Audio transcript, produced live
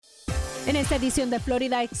En esta edición de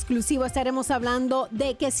Florida Exclusivo estaremos hablando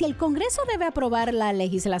de que si el Congreso debe aprobar la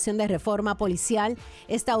legislación de reforma policial,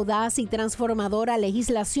 esta audaz y transformadora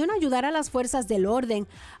legislación ayudará a las fuerzas del orden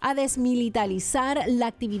a desmilitarizar la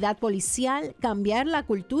actividad policial, cambiar la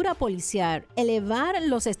cultura policial, elevar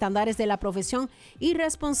los estándares de la profesión y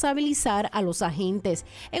responsabilizar a los agentes.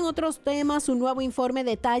 En otros temas, un nuevo informe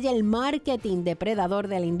detalla el marketing depredador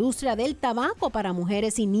de la industria del tabaco para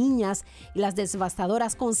mujeres y niñas y las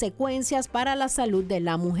devastadoras consecuencias para la salud de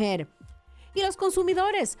la mujer. Y los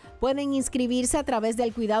consumidores pueden inscribirse a través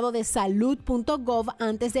del cuidadodesalud.gov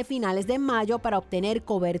antes de finales de mayo para obtener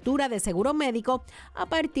cobertura de seguro médico a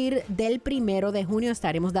partir del 1 de junio.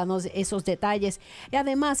 Estaremos dando esos detalles. Y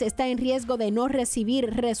además está en riesgo de no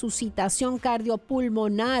recibir resucitación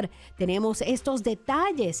cardiopulmonar. Tenemos estos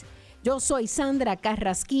detalles. Yo soy Sandra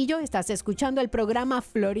Carrasquillo, estás escuchando el programa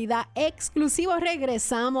Florida Exclusivo.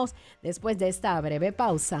 Regresamos después de esta breve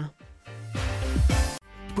pausa.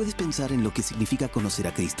 Puedes pensar en lo que significa conocer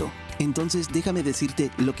a Cristo. Entonces déjame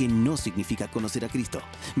decirte lo que no significa conocer a Cristo.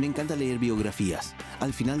 Me encanta leer biografías.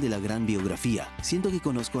 Al final de la gran biografía, siento que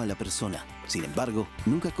conozco a la persona. Sin embargo,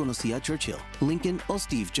 nunca conocí a Churchill, Lincoln o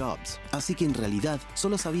Steve Jobs. Así que en realidad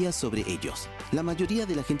solo sabía sobre ellos. La mayoría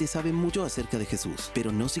de la gente sabe mucho acerca de Jesús,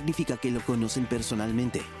 pero no significa que lo conocen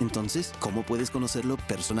personalmente. Entonces, ¿cómo puedes conocerlo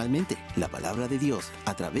personalmente? La palabra de Dios,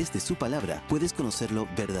 a través de su palabra, puedes conocerlo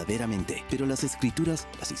verdaderamente. Pero las escrituras,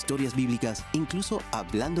 las historias bíblicas, incluso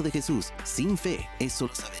hablando de Jesús, sin fe, es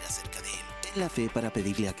solo saber acerca de Él. Ten la fe para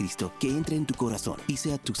pedirle a Cristo que entre en tu corazón y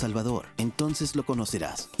sea tu Salvador. Entonces lo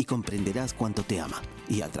conocerás y comprenderás cuánto te ama.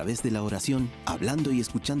 Y a través de la oración, hablando y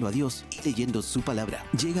escuchando a Dios y leyendo su palabra,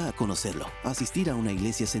 llega a conocerlo. Asistir a una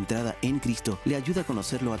iglesia centrada en Cristo le ayuda a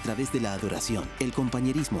conocerlo a través de la adoración, el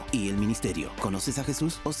compañerismo y el ministerio. ¿Conoces a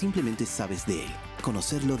Jesús o simplemente sabes de Él?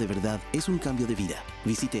 Conocerlo de verdad es un cambio de vida.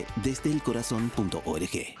 Visite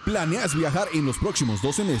desdeelcorazon.org. ¿Planeas viajar en los próximos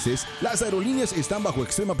 12 meses? Las aerolíneas están bajo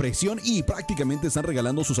extrema presión y prácticamente están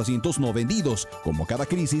regalando sus asientos no vendidos. Como cada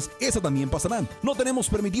crisis, esa también pasará. No tenemos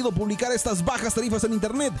permitido publicar estas bajas tarifas en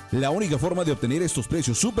internet. La única forma de obtener estos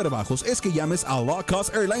precios súper bajos es que llames a Low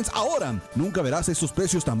Cost Airlines ahora. Nunca verás estos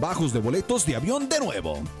precios tan bajos de boletos de avión de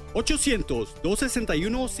nuevo.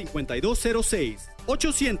 800-261-5206.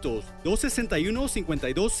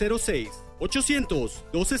 800-261-5206.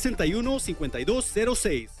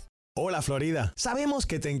 800-261-5206. Hola Florida, sabemos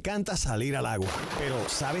que te encanta salir al agua, pero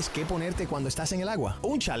 ¿sabes qué ponerte cuando estás en el agua?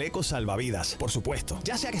 Un chaleco salvavidas, por supuesto.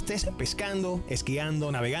 Ya sea que estés pescando,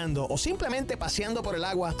 esquiando, navegando o simplemente paseando por el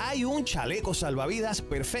agua, hay un chaleco salvavidas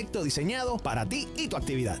perfecto diseñado para ti y tu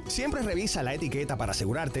actividad. Siempre revisa la etiqueta para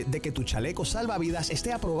asegurarte de que tu chaleco salvavidas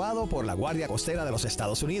esté aprobado por la Guardia Costera de los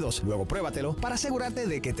Estados Unidos. Luego pruébatelo para asegurarte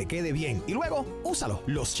de que te quede bien y luego úsalo.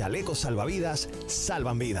 Los chalecos salvavidas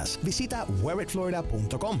salvan vidas. Visita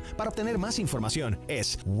wearitflorida.com. Para obtener más información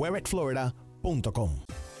es wearitflorida.com.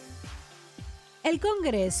 El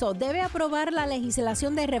Congreso debe aprobar la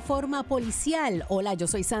legislación de reforma policial. Hola, yo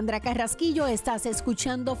soy Sandra Carrasquillo, estás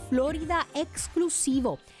escuchando Florida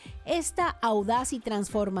Exclusivo. Esta audaz y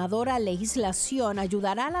transformadora legislación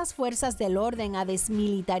ayudará a las fuerzas del orden a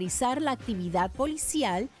desmilitarizar la actividad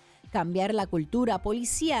policial, cambiar la cultura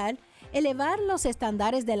policial, elevar los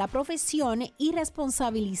estándares de la profesión y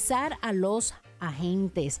responsabilizar a los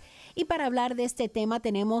agentes. Y para hablar de este tema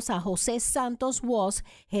tenemos a José Santos Woz,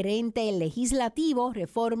 gerente legislativo,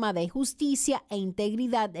 reforma de justicia e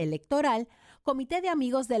integridad electoral, Comité de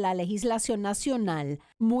Amigos de la Legislación Nacional.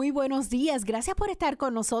 Muy buenos días, gracias por estar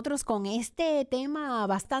con nosotros con este tema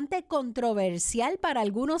bastante controversial para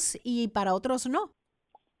algunos y para otros no.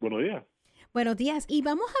 Buenos días. Buenos días. Y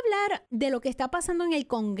vamos a hablar de lo que está pasando en el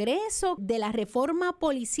Congreso, de la reforma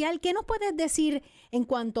policial. ¿Qué nos puedes decir en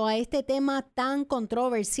cuanto a este tema tan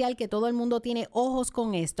controversial que todo el mundo tiene ojos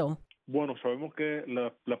con esto? Bueno, sabemos que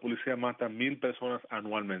la policía mata 1,000 personas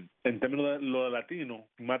anualmente. En términos de lo de latino,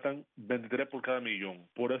 matan 23 por cada millón.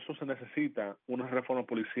 Por eso se necesita una reforma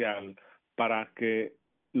policial para que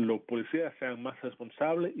los policías sean más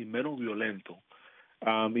responsables y menos violentos.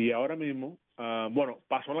 Y ahora mismo,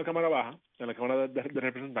 pasó en la Cámara Baja, en la Cámara de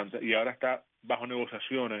Representantes, y ahora está bajo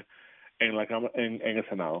negociaciones en el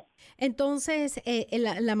Senado. Entonces,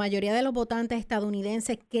 la mayoría de los votantes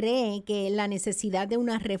estadounidenses creen que la necesidad de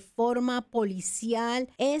una reforma policial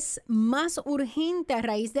es más urgente a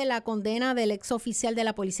raíz de la condena del ex oficial de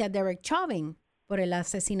la policía Derek Chauvin por el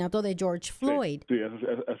asesinato de George Floyd. Sí, eso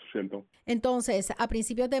es cierto. Entonces, a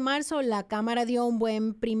principios de marzo, la Cámara dio un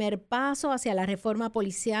buen primer paso hacia la reforma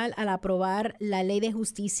policial al aprobar la Ley de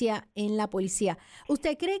Justicia en la Policía.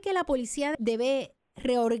 ¿Usted cree que la policía debe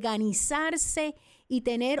reorganizarse y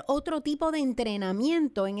tener otro tipo de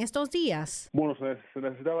entrenamiento en estos días? Bueno, se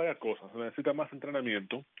necesita varias cosas. Se necesita más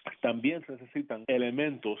entrenamiento. También se necesitan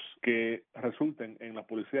elementos que resulten en la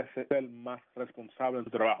policía ser más responsable en su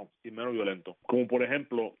trabajo y menos violento. Como por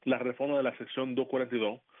ejemplo, la reforma de la sección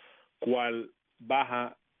 242, cual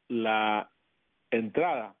baja la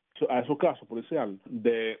entrada a esos casos policial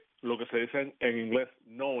de lo que se dice en inglés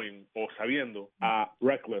knowing o sabiendo a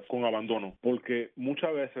reckless, con abandono, porque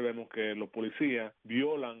muchas veces vemos que los policías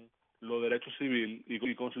violan los derechos civil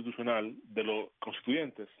y constitucional de los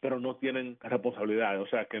constituyentes, pero no tienen responsabilidades, o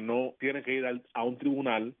sea que no tienen que ir a un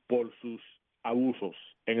tribunal por sus abusos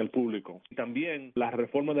en el público. Y también la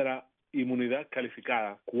reforma de la inmunidad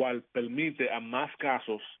calificada, cual permite a más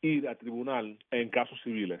casos ir a tribunal en casos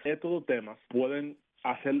civiles. Estos temas pueden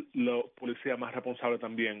hacer los policías más responsables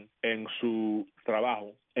también en su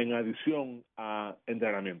trabajo, en adición a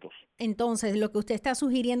entrenamientos. Entonces, lo que usted está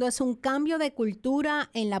sugiriendo es un cambio de cultura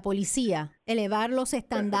en la policía, elevar los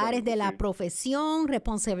estándares de la profesión,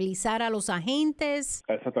 responsabilizar a los agentes.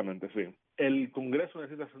 Exactamente, sí. El Congreso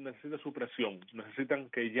necesita su presión, necesitan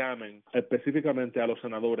que llamen específicamente a los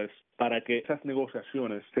senadores para que esas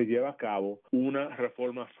negociaciones se lleve a cabo una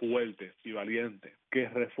reforma fuerte y valiente, que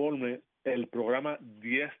reforme el programa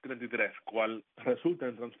 1033, cual resulta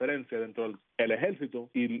en transferencia dentro del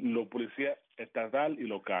ejército y la policía estatal y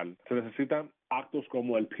local. Se necesitan actos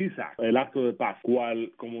como el Peace Act, el acto de paz,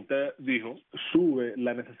 cual, como usted dijo, sube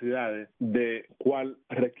las necesidades de cual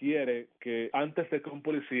requiere que antes de que un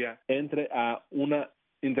policía entre a una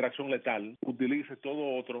interacción letal, utilice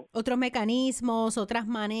otros mecanismos, otras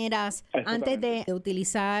maneras, antes de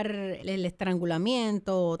utilizar el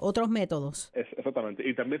estrangulamiento, otros métodos. Exactamente.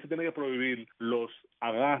 Y también se tiene que prohibir los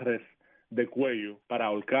agarres de cuello para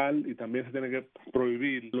ahorcar y también se tiene que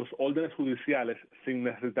prohibir los órdenes judiciales sin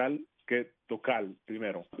necesitar que tocar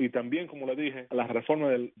primero. Y también, como le dije, la reforma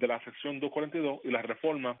de la sección 242 y la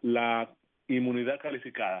reforma la inmunidad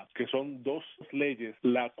calificada, que son dos leyes,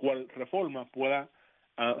 la cual reforma pueda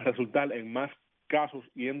resultar en más casos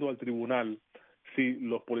yendo al tribunal si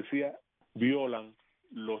los policías violan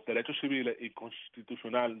los derechos civiles y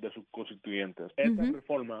constitucional de sus constituyentes. Estas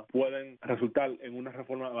reformas pueden resultar en una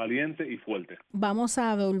reforma valiente y fuerte. Vamos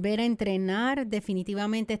a volver a entrenar.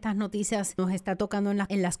 Definitivamente estas noticias nos está tocando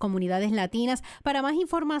en las comunidades latinas. Para más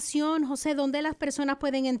información, José, ¿dónde las personas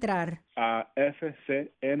pueden entrar? A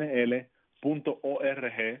fcnl.org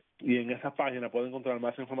y en esa página pueden encontrar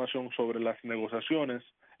más información sobre las negociaciones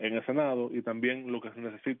en el Senado y también lo que se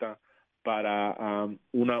necesita para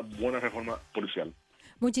una buena reforma policial.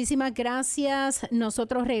 Muchísimas gracias.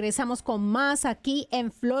 Nosotros regresamos con más aquí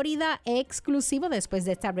en Florida Exclusivo después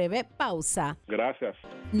de esta breve pausa. Gracias.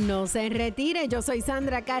 No se retire. Yo soy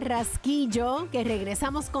Sandra Carrasquillo, que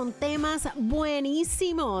regresamos con temas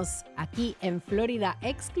buenísimos aquí en Florida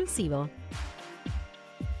Exclusivo.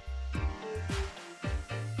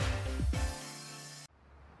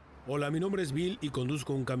 Hola, mi nombre es Bill y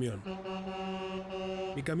conduzco un camión.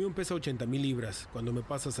 Mi camión pesa 80,000 libras. Cuando me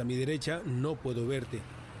pasas a mi derecha, no puedo verte.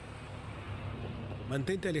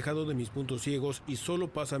 Mantente alejado de mis puntos ciegos y solo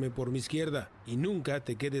pásame por mi izquierda. Y nunca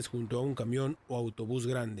te quedes junto a un camión o autobús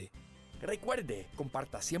grande. Recuerde,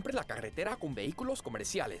 comparta siempre la carretera con vehículos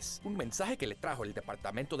comerciales. Un mensaje que le trajo el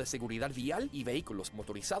Departamento de Seguridad Vial y Vehículos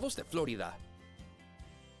Motorizados de Florida.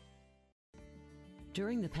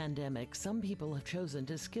 During the pandemic, some people have chosen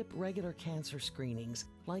to skip regular cancer screenings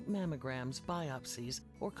like mammograms, biopsies,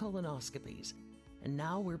 or colonoscopies. And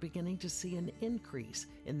now we're beginning to see an increase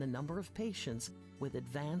in the number of patients with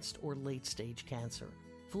advanced or late-stage cancer.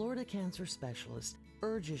 Florida Cancer Specialist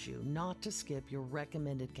urges you not to skip your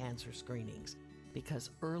recommended cancer screenings because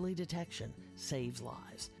early detection saves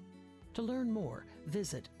lives. To learn more,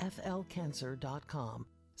 visit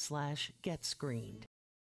flcancer.com/getscreened.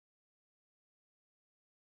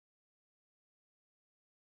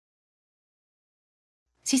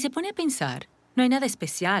 Si se pone a pensar, no hay nada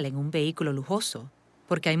especial en un vehículo lujoso,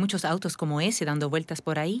 porque hay muchos autos como ese dando vueltas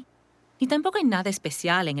por ahí. Ni tampoco hay nada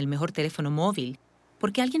especial en el mejor teléfono móvil,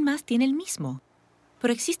 porque alguien más tiene el mismo.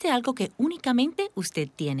 Pero existe algo que únicamente usted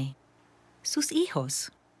tiene: sus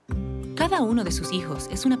hijos. Cada uno de sus hijos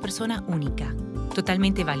es una persona única,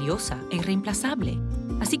 totalmente valiosa e irreemplazable.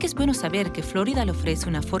 Así que es bueno saber que Florida le ofrece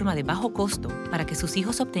una forma de bajo costo para que sus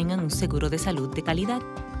hijos obtengan un seguro de salud de calidad.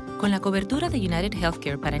 Con la cobertura de United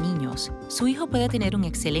Healthcare para niños, su hijo puede tener un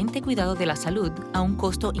excelente cuidado de la salud a un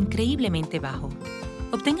costo increíblemente bajo.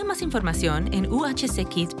 Obtenga más información en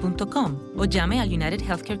uhckids.com o llame al United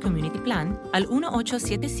Healthcare Community Plan al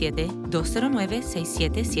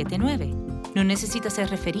 1-877-209-6779. No necesita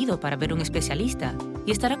ser referido para ver un especialista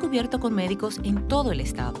y estará cubierto con médicos en todo el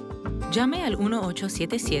estado. Llame al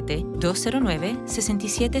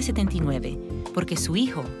 1877-209-6779, porque su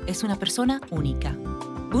hijo es una persona única.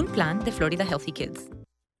 Un plan de Florida Healthy Kids.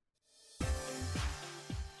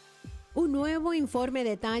 Un nuevo informe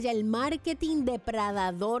detalla el marketing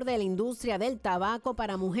depredador de la industria del tabaco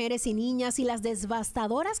para mujeres y niñas y las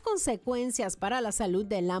devastadoras consecuencias para la salud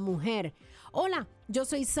de la mujer. Hola, yo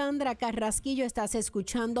soy Sandra Carrasquillo, estás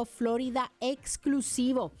escuchando Florida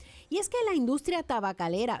Exclusivo. Y es que la industria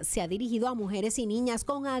tabacalera se ha dirigido a mujeres y niñas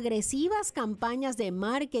con agresivas campañas de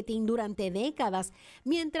marketing durante décadas,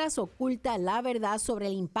 mientras oculta la verdad sobre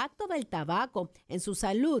el impacto del tabaco en su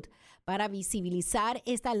salud. Para visibilizar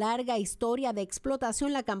esta larga historia de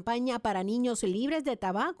explotación, la campaña para niños libres de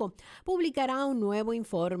tabaco publicará un nuevo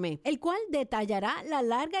informe, el cual detallará la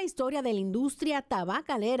larga historia de la industria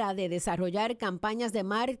tabacalera de desarrollar campañas de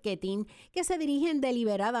marketing que se dirigen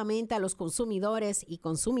deliberadamente a los consumidores y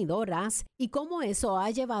consumidoras y cómo eso ha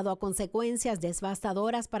llevado a consecuencias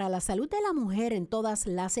devastadoras para la salud de la mujer en todas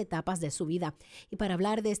las etapas de su vida. Y para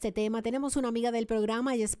hablar de este tema tenemos una amiga del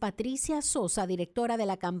programa y es Patricia Sosa, directora de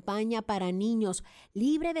la campaña para niños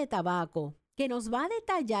libre de tabaco, que nos va a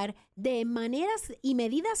detallar de maneras y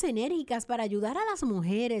medidas enérgicas para ayudar a las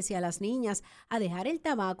mujeres y a las niñas a dejar el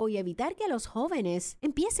tabaco y evitar que los jóvenes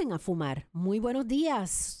empiecen a fumar. Muy buenos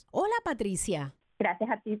días. Hola, Patricia. Gracias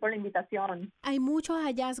a ti por la invitación. Hay muchos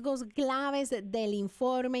hallazgos claves del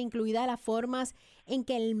informe, incluidas las formas en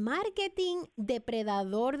que el marketing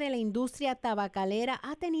depredador de la industria tabacalera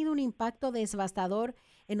ha tenido un impacto devastador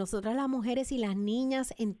en nosotras las mujeres y las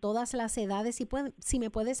niñas en todas las edades. Si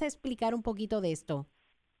me puedes explicar un poquito de esto.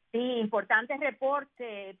 Sí, importante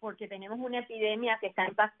reporte porque tenemos una epidemia que está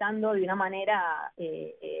impactando de una manera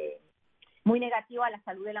muy negativa a la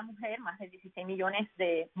salud de la mujer. Más de 16 millones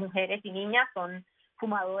de mujeres y niñas son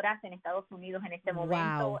fumadoras en Estados Unidos en este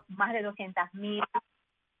momento. Wow. Más de 200,000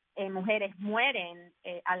 mujeres mueren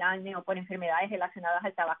al año por enfermedades relacionadas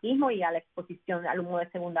al tabaquismo y a la exposición al humo de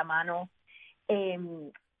segunda mano,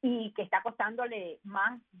 y que está costándole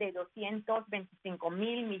más de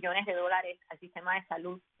 225,000 millones de dólares al sistema de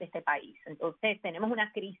salud de este país. Entonces tenemos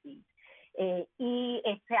una crisis. Y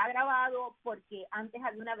se ha agravado porque antes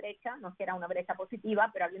había una brecha, no es que era una brecha positiva,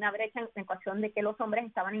 pero había una brecha en cuestión de que los hombres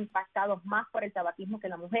estaban impactados más por el tabaquismo que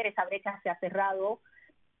la mujer. Esa brecha se ha cerrado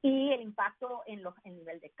y el impacto en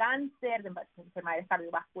nivel de cáncer, de enfermedades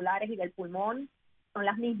cardiovasculares y del pulmón son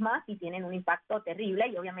las mismas y tienen un impacto terrible.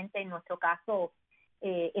 Y obviamente en nuestro caso,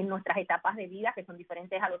 en nuestras etapas de vida, que son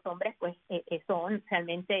diferentes a los hombres, pues son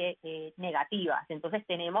realmente negativas. Entonces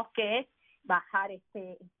tenemos que bajar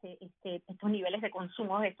estos niveles de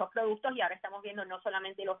consumo de estos productos, y ahora estamos viendo no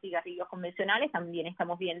solamente los cigarrillos convencionales, también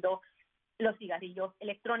estamos viendo los cigarrillos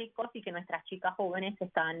electrónicos, y que nuestras chicas jóvenes se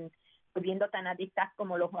están volviendo tan adictas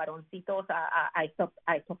como los varoncitos a estos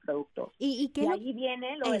productos. Y ahí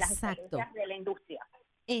viene lo de las estrategias de la industria.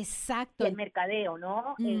 Exacto. Y el mercadeo,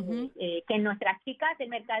 ¿no? Uh-huh. Que nuestras chicas, el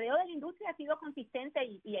mercadeo de la industria ha sido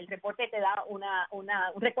consistente, y el reporte te da un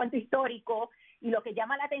recuento histórico, y lo que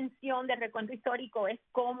llama la atención del recuento histórico es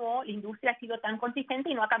cómo la industria ha sido tan consistente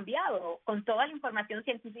y no ha cambiado. Con toda la información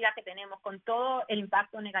científica que tenemos, con todo el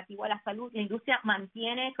impacto negativo a la salud, la industria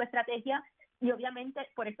mantiene su estrategia, y obviamente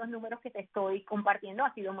por estos números que te estoy compartiendo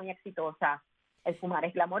ha sido muy exitosa. El fumar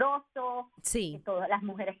es glamoroso, sí. Todas las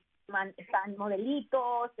mujeres están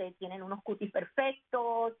modelitos, tienen unos cutis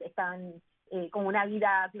perfectos, están con una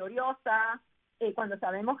vida gloriosa, cuando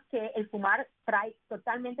sabemos que el fumar trae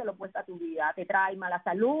totalmente lo opuesto a tu vida. Te trae mala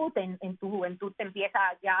salud, en tu juventud te empieza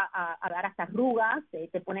ya a dar hasta arrugas,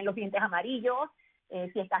 te ponen los dientes amarillos,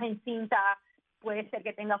 si estás encinta puede ser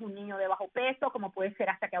que tengas un niño de bajo peso, como puede ser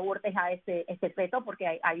hasta que abortes a ese feto,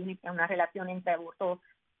 porque hay una relación entre abortos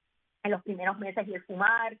en los primeros meses y el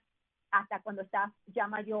fumar. Hasta cuando estás ya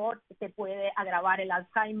mayor te puede agravar el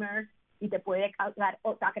Alzheimer y te puede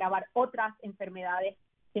agravar otras enfermedades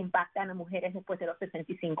que impactan a mujeres después de los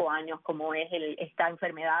 65 años, como es esta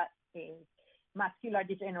enfermedad macular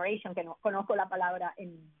degeneration, que no conozco la palabra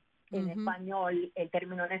en español, el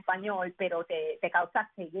término en español, pero te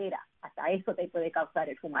causa ceguera. Hasta eso te puede causar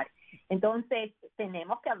el fumar. Entonces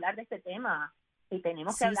tenemos que hablar de este tema. Y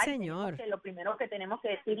tenemos que hablar, señor. Que lo primero que tenemos que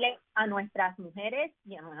decirle a nuestras mujeres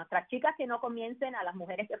y a nuestras chicas que no comiencen, a las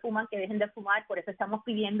mujeres que fuman, que dejen de fumar. Por eso estamos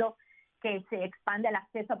pidiendo que se expanda el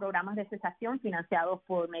acceso a programas de cesación financiados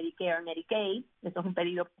por Medicare y Medicaid. Eso es un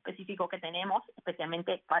pedido específico que tenemos,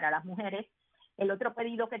 especialmente para las mujeres. El otro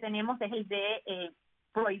pedido que tenemos es el de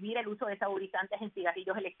prohibir el uso de saborizantes en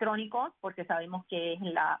cigarrillos electrónicos, porque sabemos que es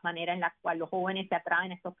la manera en la cual los jóvenes se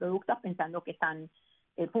atraen a estos productos pensando que están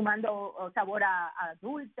fumando sabor a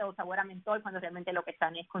dulce o sabor a mentol, cuando realmente lo que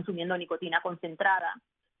están es consumiendo nicotina concentrada.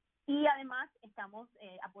 Y además estamos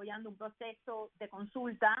apoyando un proceso de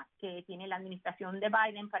consulta que tiene la administración de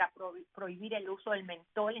Biden para prohibir el uso del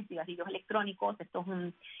mentol en cigarrillos electrónicos. Esto es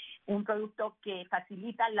un producto que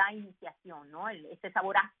facilita la iniciación, ¿no? Ese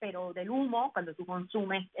sabor áspero del humo, cuando tú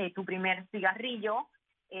consumes tu primer cigarrillo,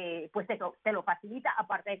 pues te lo facilita,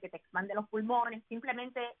 aparte de que te expande los pulmones.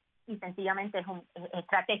 Simplemente y sencillamente es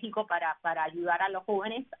estratégico para ayudar a los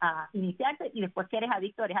jóvenes a iniciarse, y después que eres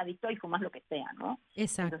adicto y fumas lo que sea, ¿no?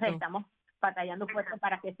 Exacto. Entonces estamos batallando fuerte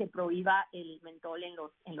para que se prohíba el mentol en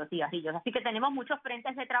los cigarrillos. Así que tenemos muchos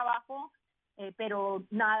frentes de trabajo, pero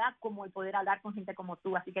nada como el poder hablar con gente como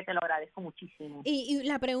tú, así que te lo agradezco muchísimo. Y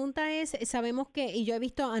la pregunta es, sabemos que, y yo he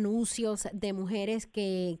visto anuncios de mujeres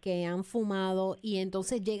que han fumado y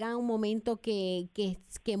entonces llega un momento que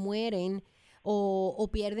mueren o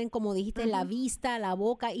pierden, como dijiste, la vista, la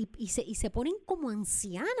boca y se ponen como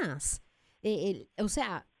ancianas. O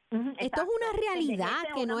sea, esto es una realidad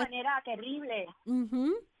que no es... de una manera terrible.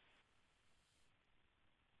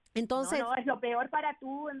 Entonces... No, es lo peor para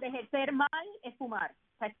tú envejecer mal es fumar.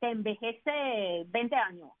 O sea, te envejece 20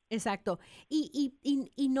 años. Exacto. Y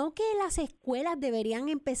no que las escuelas deberían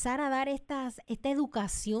empezar a dar esta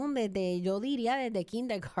educación yo diría desde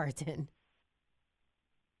kindergarten.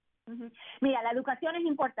 Mira, la educación es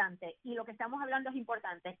importante y lo que estamos hablando es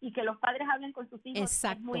importante, y que los padres hablen con sus hijos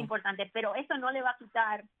es muy importante, pero eso no le va a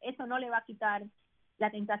quitar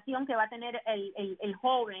la tentación que va a tener el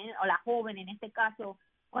joven o la joven en este caso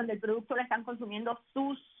cuando el producto lo están consumiendo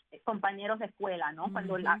sus compañeros de escuela, ¿no?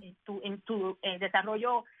 Cuando en tu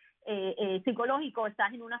desarrollo psicológico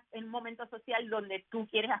estás en un momento social donde tú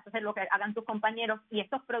quieres hacer lo que hagan tus compañeros, y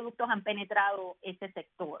estos productos han penetrado ese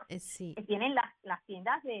sector. Sí. Tienen las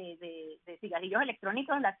tiendas de cigarrillos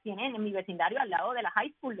electrónicos, las tienen en mi vecindario al lado de la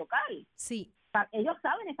high school local. Sí. Ellos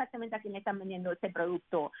saben exactamente a quién le están vendiendo este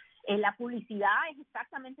producto. La publicidad es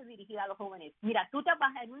exactamente dirigida a los jóvenes. Mira, tú te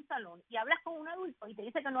vas en un salón y hablas con un adulto y te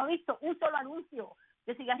dice que no ha visto un solo anuncio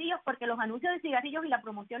de cigarrillos, porque los anuncios de cigarrillos y la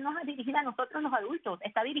promoción no es dirigida a nosotros los adultos,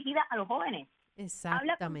 está dirigida a los jóvenes.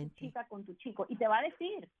 Exactamente. Habla con tu chica, con tu chico, y te va a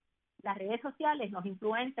decir las redes sociales, los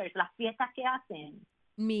influencers, las fiestas que hacen.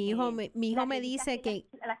 Mi hijo me dice que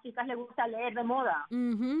a las chicas les gusta leer de moda.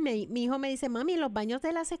 Mi hijo me dice, mami, en los baños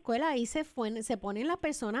de las escuelas ahí se ponen las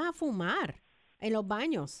personas a fumar en los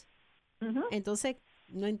baños. Entonces,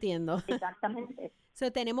 no entiendo. Exactamente.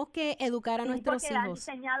 Tenemos que educar a nuestros porque hijos. han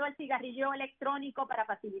diseñado el cigarrillo electrónico para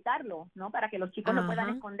facilitarlo, ¿no? Para que los chicos lo puedan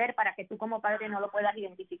esconder, para que tú como padre no lo puedas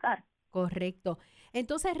identificar. Correcto.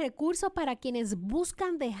 Entonces, recursos para quienes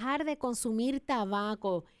buscan dejar de consumir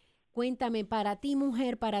tabaco. Cuéntame, para ti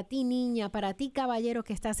mujer, para ti niña, para ti caballero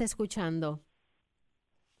que estás escuchando.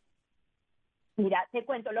 Mira, te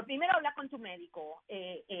cuento, lo primero, habla con tu médico,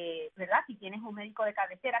 ¿verdad? Si tienes un médico de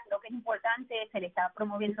cabecera, creo que es importante, se le está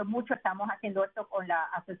promoviendo mucho, estamos haciendo esto con la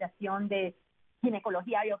Asociación de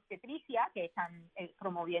Ginecología y Obstetricia, que están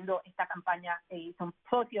promoviendo esta campaña, son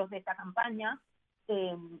socios de esta campaña.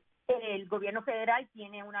 El gobierno federal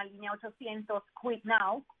tiene una línea 800 Quit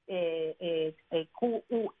Now,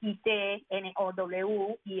 QUITNOW,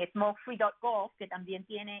 y smokefree.gov, que también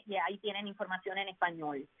tiene, y ahí tienen información en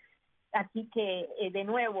español. Así que, de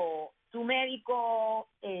nuevo, tu médico,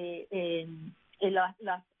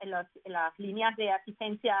 las líneas de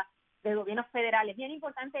asistencia del gobierno federal, es bien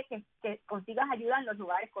importante que consigas ayuda en los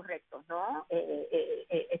lugares correctos, ¿no?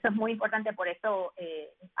 Eso es muy importante, por eso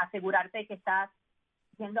asegurarte que estás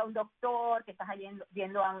yendo a un doctor, que estás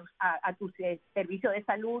yendo a tu servicio de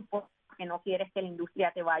salud, porque no quieres que la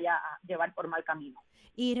industria te vaya a llevar por mal camino.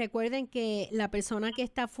 Y recuerden que la persona que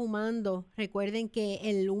está fumando, recuerden que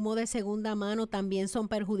el humo de segunda mano también son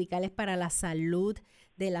perjudiciales para la salud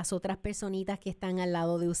de las otras personitas que están al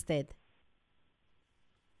lado de usted.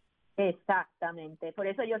 Exactamente. Por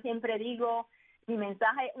eso yo siempre digo, mi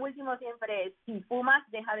mensaje último siempre es, si fumas,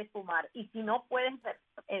 deja de fumar. Y si no puedes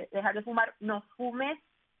dejar de fumar, no fumes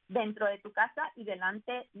dentro de tu casa y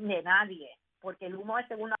delante de nadie, porque el humo de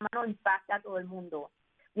segunda mano impacta a todo el mundo,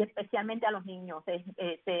 y especialmente a los niños.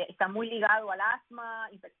 Está muy ligado al asma,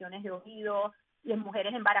 infecciones de oído, y en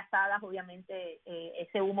mujeres embarazadas, obviamente,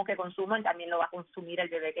 ese humo que consumen también lo va a consumir el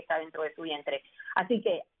bebé que está dentro de su vientre. Así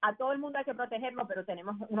que a todo el mundo hay que protegerlo, pero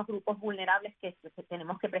tenemos unos grupos vulnerables que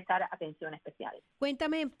tenemos que prestar atención especial.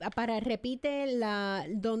 Cuéntame, repite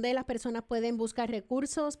dónde las personas pueden buscar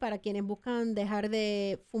recursos para quienes buscan dejar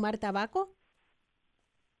de fumar tabaco.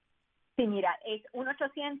 Sí, mira, es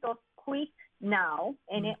 1-800-QUIT NOW,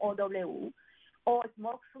 NOW, o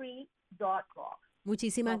smokefree.gov.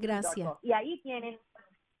 Muchísimas gracias. Y ahí tienen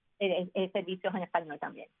servicios en español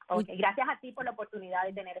también. Okay. Gracias a ti por la oportunidad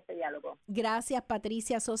de tener este diálogo. Gracias,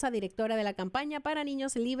 Patricia Sosa, directora de la campaña para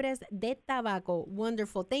niños libres de tabaco.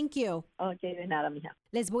 Wonderful, thank you. Ok, de nada, mija.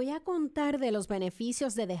 Les voy a contar de los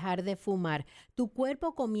beneficios de dejar de fumar. Tu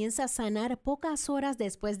cuerpo comienza a sanar pocas horas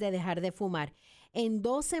después de dejar de fumar. En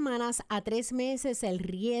 2 semanas a 3 meses, el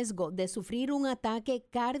riesgo de sufrir un ataque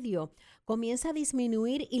cardio comienza a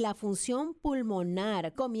disminuir y la función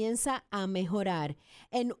pulmonar comienza a mejorar.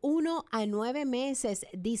 En 1 a 9 meses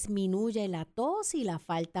disminuye la tos y la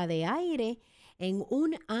falta de aire. En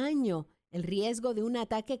 1 año, el riesgo de un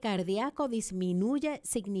ataque cardíaco disminuye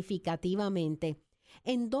significativamente.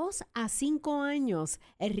 En 2 a 5 años,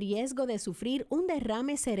 el riesgo de sufrir un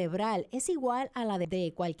derrame cerebral es igual a la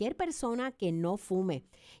de cualquier persona que no fume.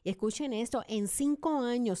 Y escuchen esto, en 5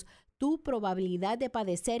 años, tu probabilidad de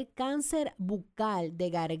padecer cáncer bucal de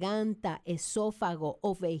garganta, esófago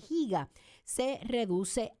o vejiga se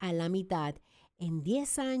reduce a la mitad. En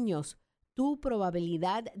 10 años, tu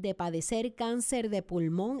probabilidad de padecer cáncer de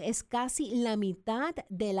pulmón es casi la mitad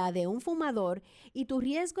de la de un fumador y tu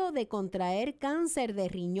riesgo de contraer cáncer de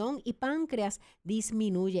riñón y páncreas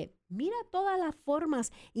disminuye. Mira todas las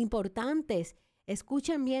formas importantes,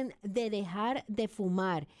 escuchen bien, de dejar de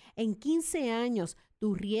fumar. En 15 años,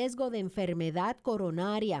 tu riesgo de enfermedad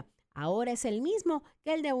coronaria ahora es el mismo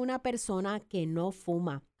que el de una persona que no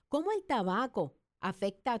fuma. ¿Cómo el tabaco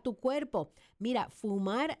afecta a tu cuerpo? Mira,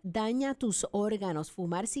 fumar daña tus órganos.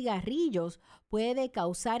 Fumar cigarrillos puede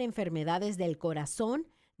causar enfermedades del corazón,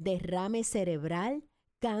 derrame cerebral,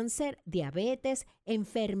 cáncer, diabetes,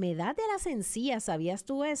 enfermedad de las encías, ¿sabías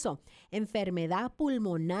tú eso? Enfermedad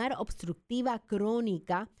pulmonar obstructiva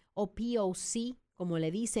crónica o POC, como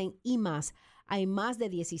le dicen, y más. Hay más de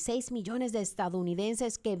 16 millones de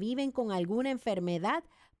estadounidenses que viven con alguna enfermedad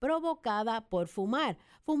provocada por fumar.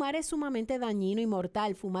 Fumar es sumamente dañino y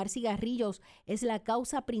mortal. Fumar cigarrillos es la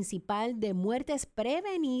causa principal de muertes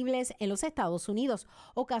prevenibles en los Estados Unidos.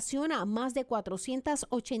 Ocasiona más de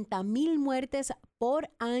 480,000 muertes por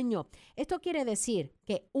año. Esto quiere decir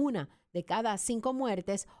que 1 de cada 5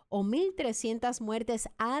 muertes o 1,300 muertes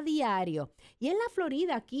a diario. Y en la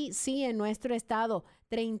Florida, aquí sí, en nuestro estado,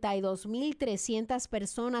 32,300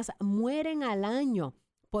 personas mueren al año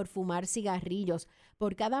por fumar cigarrillos.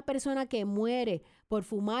 Por cada persona que muere por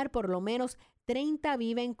fumar, por lo menos 30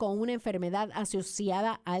 viven con una enfermedad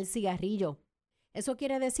asociada al cigarrillo. Eso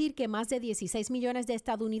quiere decir que más de 16 millones de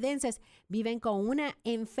estadounidenses viven con una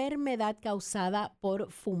enfermedad causada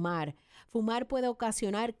por fumar. Fumar puede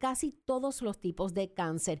ocasionar casi todos los tipos de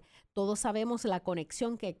cáncer. Todos sabemos la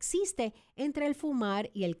conexión que existe entre el fumar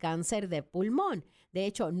y el cáncer de pulmón. De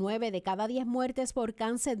hecho, 9 de cada 10 muertes por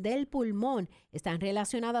cáncer del pulmón están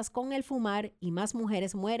relacionadas con el fumar y más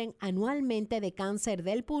mujeres mueren anualmente de cáncer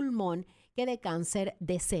del pulmón que de cáncer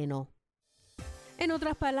de seno. En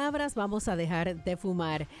otras palabras, vamos a dejar de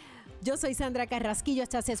fumar. Yo soy Sandra Carrasquillo,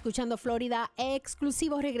 estás escuchando Florida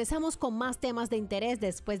Exclusivo. Regresamos con más temas de interés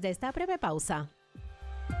después de esta breve pausa.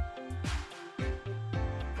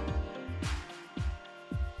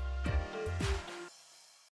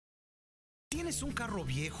 ¿Tienes un carro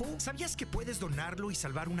viejo? ¿Sabías que puedes donarlo y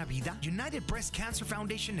salvar una vida? United Breast Cancer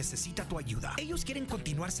Foundation necesita tu ayuda. Ellos quieren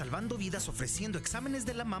continuar salvando vidas ofreciendo exámenes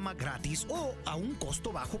de la mama gratis o a un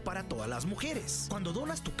costo bajo para todas las mujeres. Cuando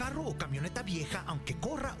donas tu carro o camioneta vieja, aunque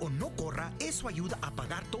corra o no corra, eso ayuda a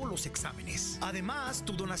pagar todos los exámenes. Además,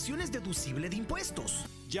 tu donación es deducible de impuestos.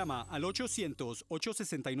 Llama al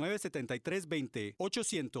 800-869-7320,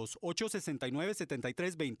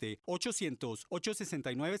 800-869-7320,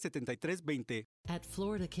 800-869-7320. At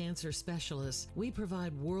Florida Cancer Specialists, we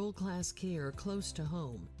provide world-class care close to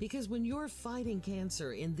home because when you're fighting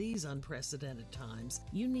cancer in these unprecedented times,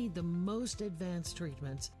 you need the most advanced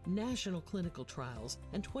treatments, national clinical trials,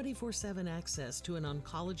 and 24/7 access to an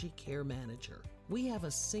oncology care manager. We have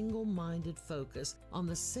a single-minded focus on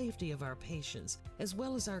the safety of our patients, as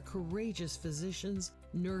well as our courageous physicians,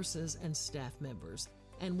 nurses, and staff members.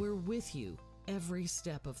 And we're with you every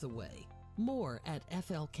step of the way. More at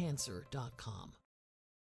flcancer.com.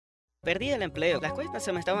 Perdí el empleo, las cuentas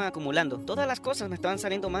se me estaban acumulando, todas las cosas me estaban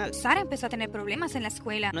saliendo mal. Sara empezó a tener problemas en la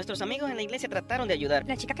escuela. Nuestros amigos en la iglesia trataron de ayudar.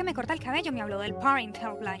 La chica que me corta el cabello me habló del Parent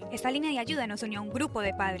Helpline. Esta línea de ayuda nos unió a un grupo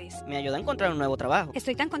de padres. Me ayudó a encontrar un nuevo trabajo.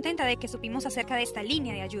 Estoy tan contenta de que supimos acerca de esta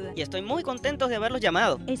línea de ayuda. Y estoy muy contento de haberlos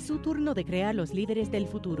llamado. Es su turno de crear los líderes del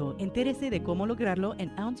futuro. Entérese de cómo lograrlo en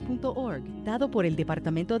ounce.org, dado por el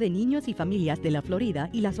Departamento de Niños y Familias de la Florida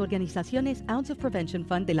y las organizaciones Ounce of Prevention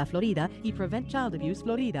Fund de la Florida y Prevent Child Abuse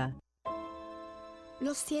Florida.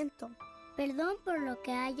 Lo siento. Perdón por lo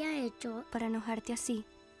que haya hecho para enojarte así.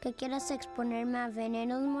 que quieras exponerme a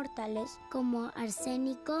venenos mortales como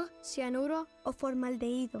arsénico, cianuro o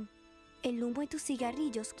formaldehído. El humo de tus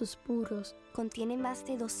cigarrillos, tus puros, contienen más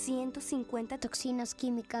de 250 toxinas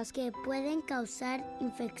químicas que pueden causar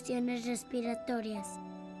infecciones respiratorias,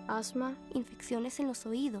 asma, infecciones en los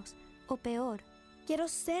oídos o peor. Quiero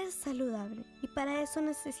ser saludable y para eso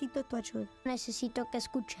necesito tu ayuda. Necesito que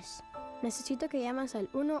escuches. Necesito que llames al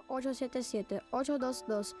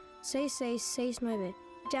 1-877-822-6669.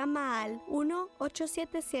 Llama al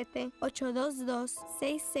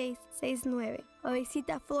 1-877-822-6669 o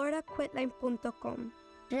visita floridaquitline.com.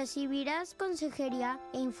 Recibirás consejería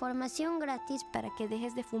e información gratis para que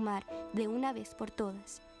dejes de fumar de una vez por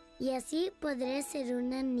todas. Y así podré ser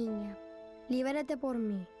una niña. Libérate por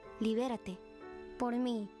mí. Libérate. Por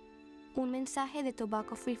mí. Un mensaje de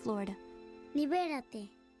Tobacco Free Florida.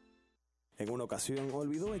 Libérate. En una ocasión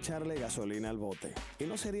olvidó echarle gasolina al bote. Y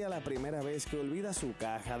no sería la primera vez que olvida su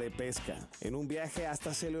caja de pesca. En un viaje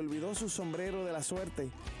hasta se le olvidó su sombrero de la suerte.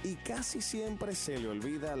 Y casi siempre se le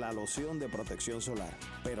olvida la loción de protección solar.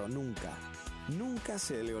 Pero nunca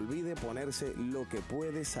se le olvide ponerse lo que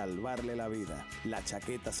puede salvarle la vida. La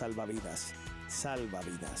chaqueta salvavidas.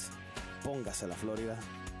 Salvavidas. Póngasela, Florida.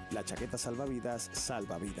 La chaqueta salvavidas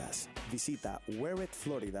salva vidas. Visita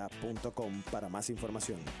wearitflorida.com para más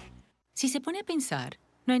información. Si se pone a pensar,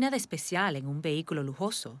 no hay nada especial en un vehículo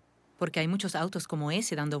lujoso, porque hay muchos autos como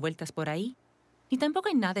ese dando vueltas por ahí. Ni tampoco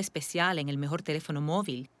hay nada especial en el mejor teléfono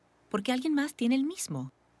móvil, porque alguien más tiene el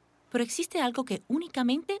mismo. Pero existe algo que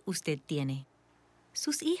únicamente usted tiene: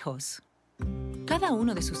 sus hijos. Cada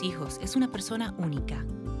uno de sus hijos es una persona única,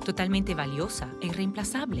 totalmente valiosa e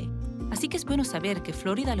irreemplazable. Así que es bueno saber que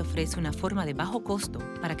Florida le ofrece una forma de bajo costo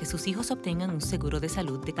para que sus hijos obtengan un seguro de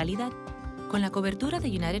salud de calidad. Con la cobertura de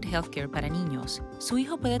United Healthcare para niños, su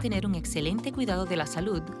hijo puede tener un excelente cuidado de la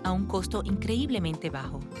salud a un costo increíblemente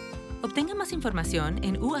bajo. Obtenga más información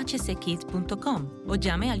en uhckids.com o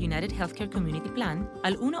llame al United Healthcare Community Plan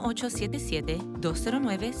al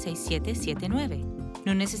 1-877-209-6779.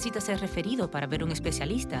 No necesita ser referido para ver un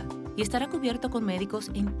especialista y estará cubierto con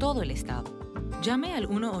médicos en todo el estado. Llame al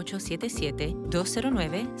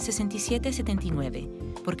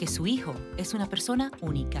 1-877-209-6779 porque su hijo es una persona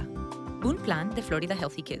única. Un plan de Florida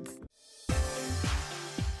Healthy Kids.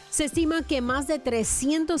 Se estima que más de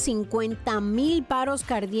 350,000 paros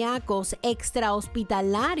cardíacos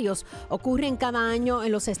extrahospitalarios ocurren cada año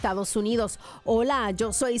en los Estados Unidos. Hola,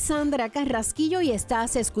 yo soy Sandra Carrasquillo y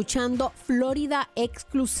estás escuchando Florida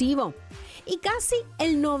Exclusivo. Y casi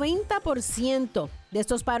el 90% de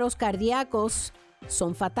estos paros cardíacos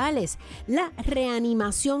son fatales. La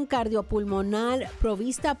reanimación cardiopulmonar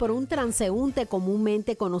provista por un transeúnte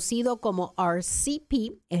comúnmente conocido como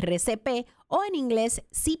RCP o en inglés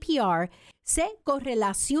CPR se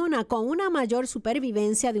correlaciona con una mayor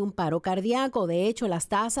supervivencia de un paro cardíaco. De hecho, las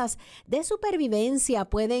tasas de supervivencia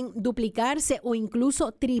pueden duplicarse o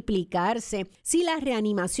incluso triplicarse si la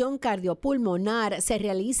reanimación cardiopulmonar se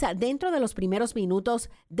realiza dentro de los primeros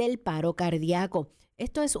minutos del paro cardíaco.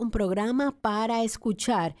 Esto es un programa para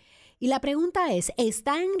escuchar. Y la pregunta es,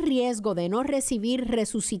 ¿está en riesgo de no recibir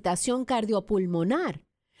resucitación cardiopulmonar?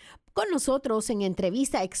 Con nosotros en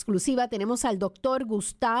entrevista exclusiva tenemos al doctor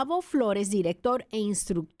Gustavo Flores, director e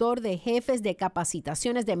instructor de jefes de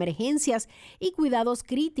capacitaciones de emergencias y cuidados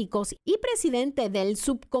críticos y presidente del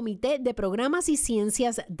Subcomité de Programas y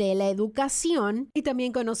Ciencias de la Educación. Y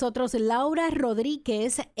también con nosotros Laura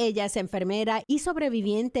Rodríguez, ella es enfermera y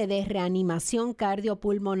sobreviviente de reanimación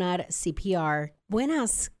cardiopulmonar CPR.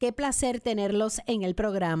 Buenas, qué placer tenerlos en el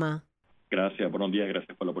programa. Gracias, buenos días,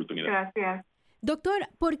 gracias por la oportunidad. Gracias. Doctor,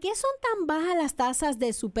 ¿por qué son tan bajas las tasas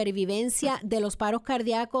de supervivencia de los paros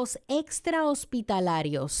cardíacos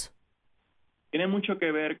extrahospitalarios? Tiene mucho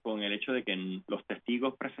que ver con el hecho de que los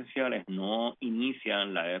testigos presenciales no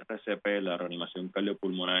inician la RCP, la reanimación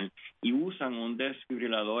cardiopulmonar, y usan un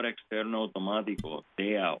desfibrilador externo automático,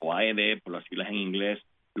 TEA o AED, por las siglas en inglés,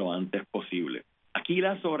 lo antes posible. Aquí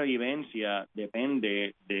la sobrevivencia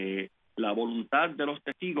depende de la voluntad de los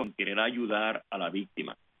testigos en querer ayudar a la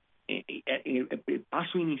víctima. El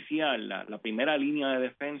paso inicial, la primera línea de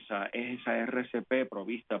defensa es esa RCP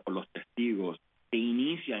provista por los testigos que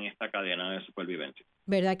inician esta cadena de supervivencia.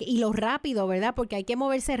 ¿Verdad? Y lo rápido, ¿verdad? Porque hay que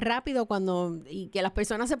moverse rápido y que las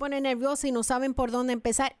personas se ponen nerviosas y no saben por dónde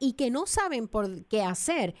empezar y que no saben por qué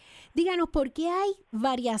hacer. Díganos, ¿por qué hay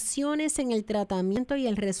variaciones en el tratamiento y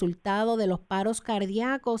el resultado de los paros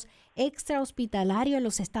cardíacos extrahospitalarios en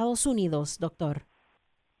los Estados Unidos, doctor?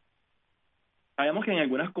 Sabemos que en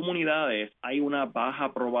algunas comunidades hay una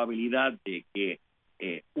baja probabilidad de que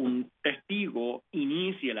un testigo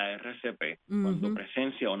inicie la RCP cuando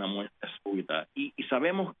presencia una muerte súbita. Y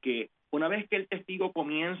sabemos que una vez que el testigo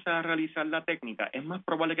comienza a realizar la técnica, es más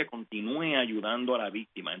probable que continúe ayudando a la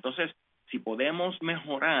víctima. Entonces, si podemos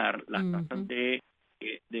mejorar las tasas de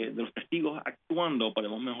los testigos actuando,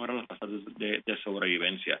 podemos mejorar las tasas de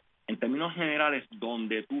sobrevivencia. En términos generales,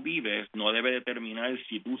 donde tú vives no debe determinar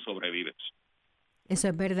si tú sobrevives. Eso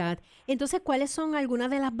es verdad. Entonces, ¿cuáles son algunas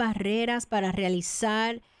de las barreras para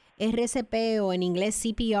realizar RCP o en inglés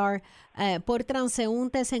CPR por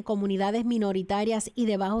transeúntes en comunidades minoritarias y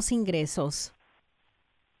de bajos ingresos?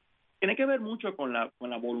 Tiene que ver mucho con la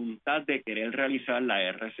voluntad de querer realizar la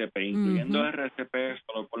RCP, incluyendo RCP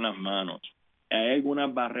solo con las manos. Hay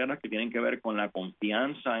algunas barreras que tienen que ver con la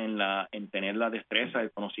confianza en tener la destreza,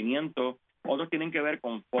 el conocimiento. Otros tienen que ver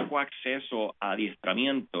con poco acceso a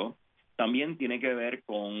adiestramiento. También tiene que ver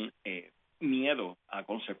con miedo a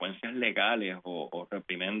consecuencias legales o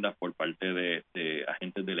reprimendas por parte de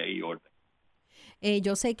agentes de ley y orden.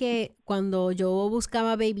 Yo sé que cuando yo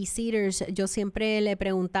buscaba babysitters, yo siempre le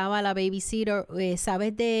preguntaba a la babysitter,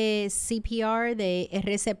 ¿sabes de CPR, de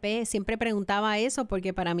RCP? Siempre preguntaba eso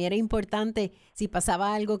porque para mí era importante si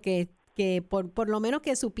pasaba algo que por lo menos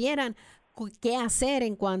que supieran qué hacer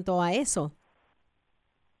en cuanto a eso.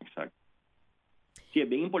 Exacto. Sí, es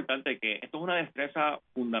bien importante que esto es una destreza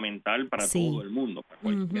fundamental para todo el mundo, para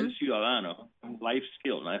cualquier ciudadano, un life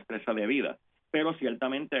skill, una destreza de vida. Pero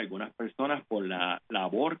ciertamente algunas personas por la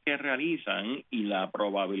labor que realizan y la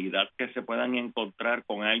probabilidad que se puedan encontrar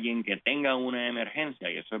con alguien que tenga una emergencia,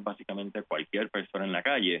 y eso es básicamente cualquier persona en la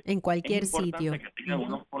calle, en cualquier es importante sitio, que tengan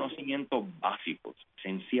unos conocimientos básicos,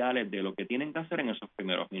 esenciales de lo que tienen que hacer en esos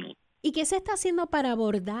primeros minutos. ¿Y qué se está haciendo para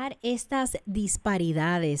abordar estas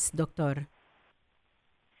disparidades, doctor?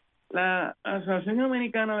 La Asociación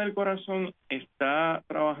Americana del Corazón está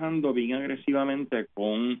trabajando bien agresivamente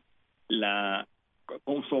con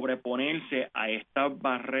sobreponerse a estas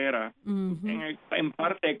barreras, en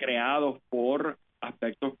parte creados por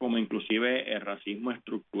aspectos como inclusive el racismo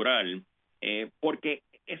estructural, porque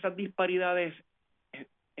esas disparidades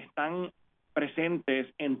están presentes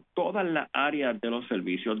en todas las áreas de los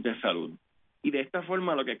servicios de salud. Y de esta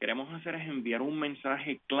forma lo que queremos hacer es enviar un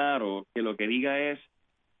mensaje claro que lo que diga es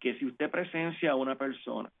que si usted presencia a una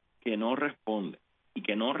persona que no responde y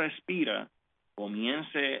que no respira,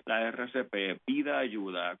 comience la RCP, pida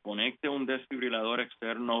ayuda, conecte un desfibrilador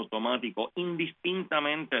externo automático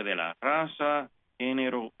indistintamente de la raza,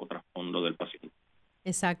 género o trasfondo del paciente.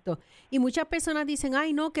 Exacto. Y muchas personas dicen,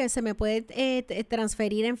 ay no, que se me puede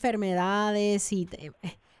transferir enfermedades y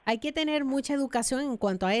hay que tener mucha educación en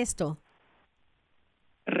cuanto a esto.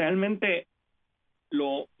 Realmente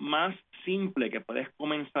lo más simple que puedes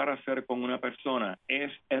comenzar a hacer con una persona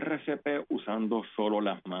es RCP usando solo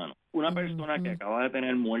las manos. Una persona que acaba de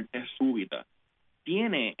tener muerte súbita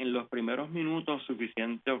tiene en los primeros minutos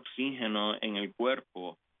suficiente oxígeno en el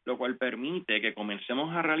cuerpo, lo cual permite que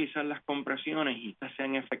comencemos a realizar las compresiones y estas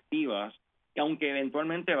sean efectivas, y aunque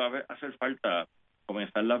eventualmente va a hacer falta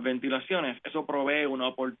comenzar las ventilaciones, eso provee una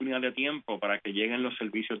oportunidad de tiempo para que lleguen los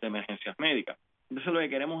servicios de emergencias médicas. Entonces lo que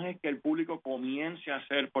queremos es que el público comience a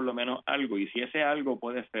hacer por lo menos algo, y si ese algo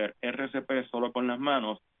puede ser RCP solo con las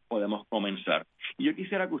manos, podemos comenzar. Y yo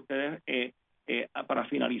quisiera que ustedes, para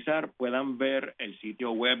finalizar, puedan ver el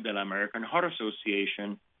sitio web de la American Heart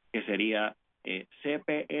Association, que sería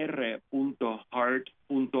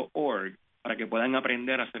cpr.heart.org, para que puedan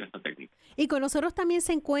aprender a hacer esta técnica. Y con nosotros también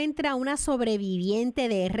se encuentra una sobreviviente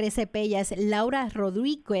de RCP, ella es Laura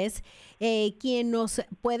Rodríguez, quien nos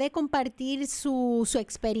puede compartir su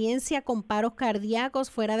experiencia con paros cardíacos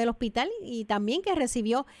fuera del hospital y también que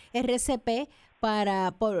recibió RCP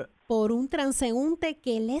por un transeúnte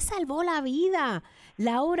que le salvó la vida.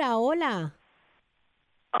 Laura, hola.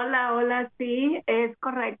 Hola, sí, es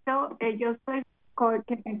correcto. Yo soy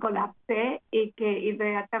que me colapsé y que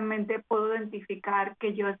inmediatamente puedo identificar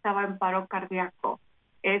que yo estaba en paro cardíaco.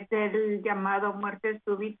 Es el llamado muerte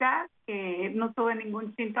súbita, que no tuve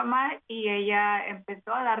ningún síntoma y ella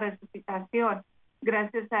empezó a la resucitación.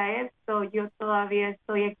 Gracias a esto, yo todavía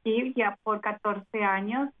estoy aquí ya por 14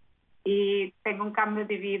 años y tengo un cambio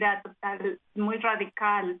de vida total, muy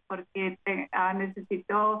radical, porque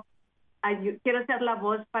necesito quiero ser la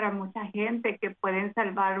voz para mucha gente que pueden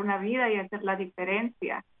salvar una vida y hacer la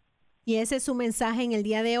diferencia. ¿Y ese es su mensaje en el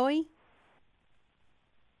día de hoy?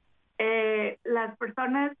 Las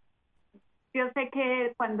personas, yo sé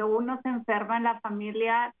que cuando uno se enferma en la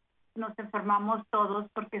familia, nos enfermamos todos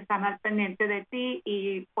porque están al pendiente de ti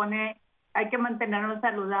y hay que mantenernos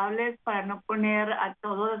saludables para no poner a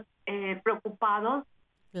todos preocupados.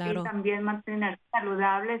 Claro. Y también mantener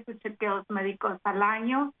saludables, sus chequeos médicos al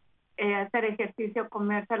año, hacer ejercicio,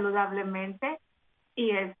 comer saludablemente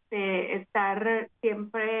y estar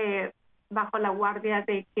siempre bajo la guardia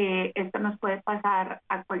de que esto nos puede pasar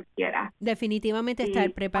a cualquiera. Definitivamente estar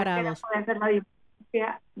preparados. Puede hacer la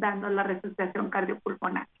diferencia dando la resucitación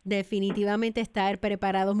cardiopulmonar. Definitivamente estar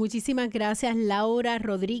preparados. Muchísimas gracias, Laura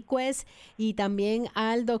Rodríguez, y también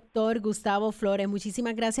al doctor Gustavo Flores.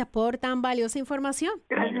 Muchísimas gracias por tan valiosa información.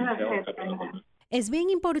 Gracias a usted. Es bien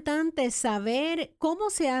importante saber cómo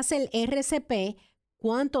se hace el RCP,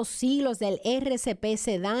 cuántos siglos del RCP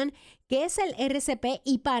se dan, qué es el RCP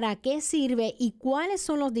y para qué sirve y cuáles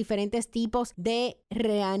son los diferentes tipos de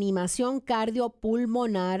reanimación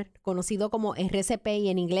cardiopulmonar, conocido como RCP y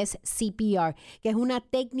en inglés CPR, que es una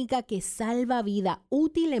técnica que salva vida,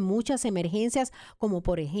 útil en muchas emergencias, como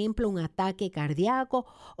por ejemplo un ataque cardíaco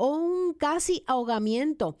o un casi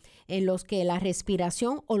ahogamiento en los que la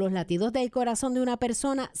respiración o los latidos del corazón de una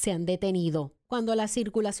persona se han detenido. Cuando la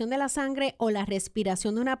circulación de la sangre o la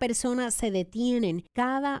respiración de una persona se detienen,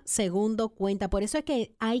 cada segundo cuenta. Por eso es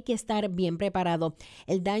que hay que estar bien preparado.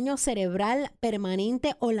 El daño cerebral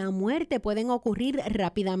permanente o la muerte pueden ocurrir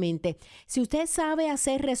rápidamente. Si usted sabe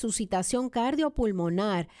hacer resucitación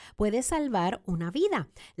cardiopulmonar, puede salvar una vida.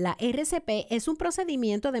 La RCP es un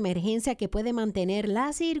procedimiento de emergencia que puede mantener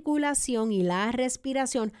la circulación y la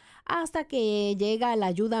respiración hasta que llega la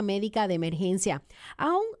ayuda médica de emergencia.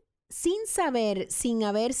 Aún sin haber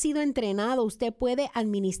sido entrenado, usted puede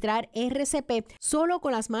administrar RCP solo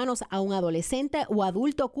con las manos a un adolescente o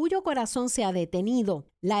adulto cuyo corazón se ha detenido.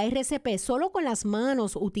 La RCP solo con las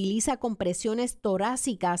manos utiliza compresiones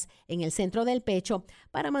torácicas en el centro del pecho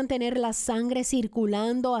para mantener la sangre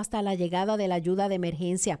circulando hasta la llegada de la ayuda de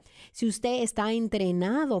emergencia. Si usted está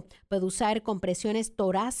entrenado, puede usar compresiones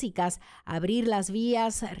torácicas, abrir las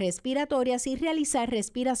vías respiratorias y realizar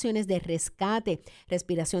respiraciones de rescate,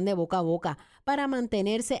 respiración de boca a boca. Para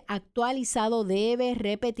mantenerse actualizado, debe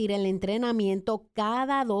repetir el entrenamiento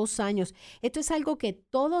cada 2 años. Esto es algo que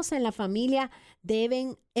todos en la familia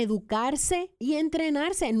deben educarse y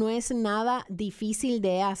entrenarse. No es nada difícil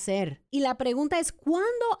de hacer. Y la pregunta es, ¿cuándo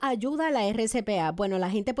ayuda la RCPA? Bueno, la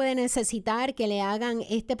gente puede necesitar que le hagan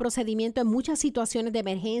este procedimiento en muchas situaciones de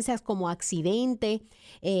emergencias como accidente,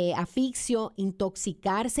 asfixio,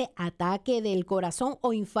 intoxicarse, ataque del corazón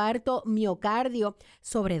o infarto miocardio,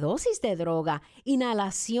 sobredosis de droga,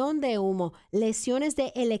 inhalación de humo, lesiones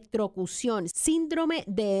de electrocución, síndrome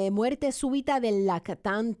de muerte súbita del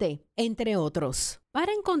lactante, entre otros.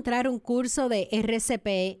 Para encontrar un curso de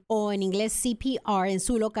RCP o en inglés CPR en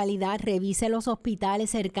su localidad, revise los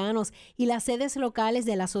hospitales cercanos y las sedes locales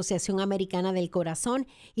de la Asociación Americana del Corazón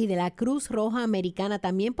y de la Cruz Roja Americana.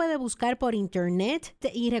 También puede buscar por internet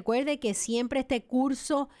y recuerde que siempre este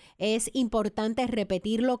curso es importante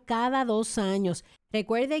repetirlo cada 2 años.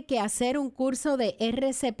 Recuerde que hacer un curso de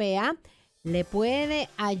RCPA le puede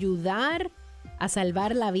ayudar a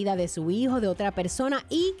salvar la vida de su hijo, de otra persona,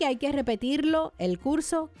 y que hay que repetirlo, el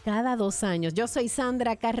curso, cada 2 años. Yo soy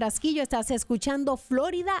Sandra Carrasquillo, estás escuchando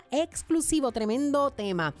Florida Exclusivo, tremendo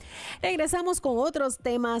tema. Regresamos con otros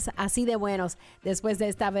temas así de buenos. Después de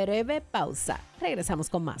esta breve pausa, regresamos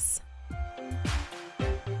con más.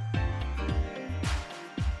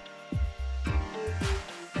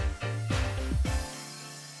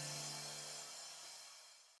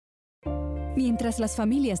 Mientras las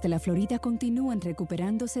familias de la Florida continúan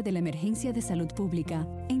recuperándose de la emergencia de salud pública,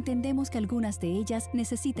 entendemos que algunas de ellas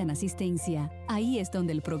necesitan asistencia. Ahí es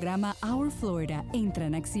donde el programa Our Florida entra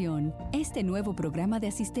en acción. Este nuevo programa de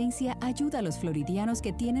asistencia ayuda a los floridianos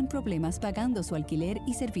que tienen problemas pagando su alquiler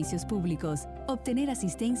y servicios públicos. Obtener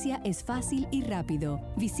asistencia es fácil y rápido.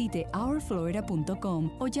 Visite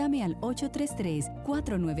ourflorida.com o llame al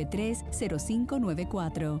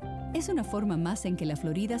 833-493-0594. Es una forma más en que la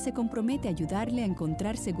Florida se compromete a ayudarle a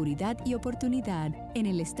encontrar seguridad y oportunidad en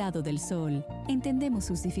el estado del sol. Entendemos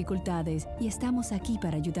sus dificultades y estamos aquí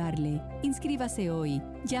para ayudarle. Inscríbase hoy.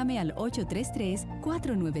 Llame al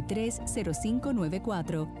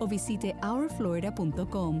 833-493-0594 o visite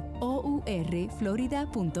ourflorida.com o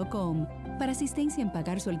urflorida.com. Para asistencia en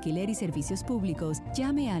pagar su alquiler y servicios públicos,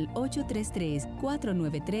 llame al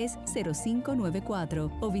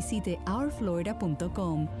 833-493-0594 o visite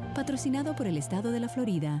ourflorida.com. Patrocinado por el estado de la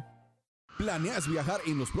Florida. ¿Planeas viajar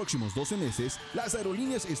en los próximos 12 meses? Las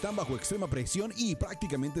aerolíneas están bajo extrema presión y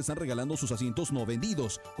prácticamente están regalando sus asientos no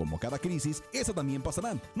vendidos. Como cada crisis, esa también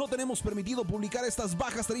pasará. No tenemos permitido publicar estas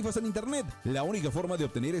bajas tarifas en internet. La única forma de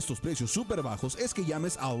obtener estos precios súper bajos es que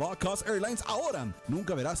llames a Low Cost Airlines ahora.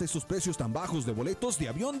 Nunca verás estos precios tan bajos de boletos de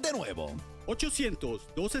avión de nuevo.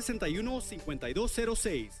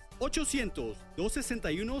 800-261-5206.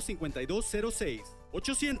 800-261-5206.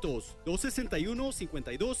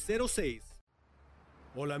 800-261-5206.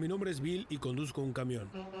 Hola, mi nombre es Bill y conduzco un camión.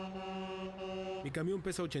 Mi camión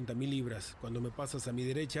pesa 80,000 libras. Cuando me pasas a mi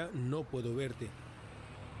derecha, no puedo verte.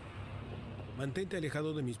 Mantente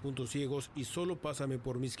alejado de mis puntos ciegos y solo pásame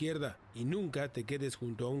por mi izquierda. Y nunca te quedes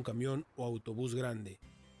junto a un camión o autobús grande.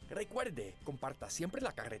 Recuerde, comparta siempre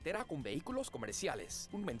la carretera con vehículos comerciales.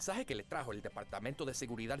 Un mensaje que le trajo el Departamento de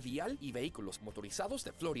Seguridad Vial y Vehículos Motorizados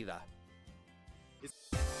de Florida.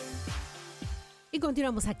 Y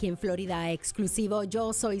continuamos aquí en Florida Exclusivo.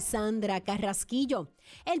 Yo soy Sandra Carrasquillo.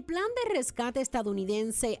 El Plan de Rescate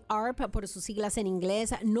Estadounidense ARP, por sus siglas en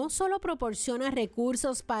inglés, no solo proporciona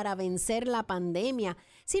recursos para vencer la pandemia,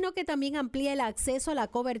 sino que también amplía el acceso a la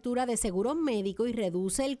cobertura de seguro médico y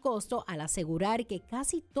reduce el costo al asegurar que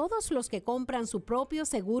casi todos los que compran su propio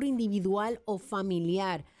seguro individual o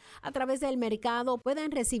familiar a través del mercado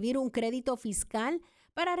puedan recibir un crédito fiscal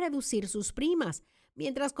para reducir sus primas.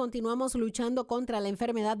 Mientras continuamos luchando contra la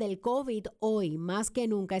enfermedad del COVID, hoy más que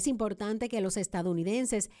nunca es importante que los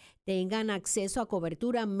estadounidenses tengan acceso a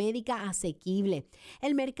cobertura médica asequible.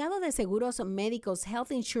 El mercado de seguros médicos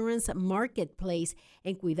Health Insurance Marketplace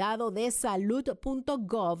en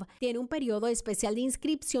cuidadodesalud.gov tiene un periodo especial de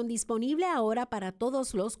inscripción disponible ahora para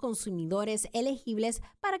todos los consumidores elegibles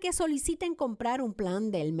para que soliciten comprar un plan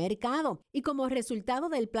del mercado. Y como resultado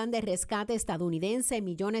del plan de rescate estadounidense,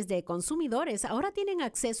 millones de consumidores ahora tienen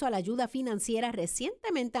acceso a la ayuda financiera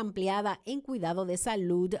recientemente ampliada en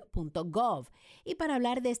cuidadodesalud.gov. Y para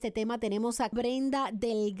hablar de este tema tenemos a Brenda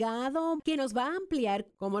Delgado, que nos va a ampliar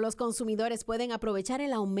cómo los consumidores pueden aprovechar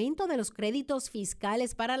el aumento de los créditos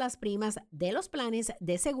fiscales para las primas de los planes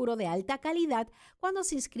de seguro de alta calidad cuando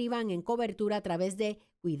se inscriban en cobertura a través de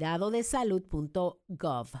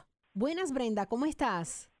cuidadodesalud.gov. Buenas, Brenda, ¿cómo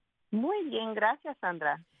estás? Muy bien, gracias,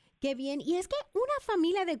 Sandra. Qué bien. Y es que una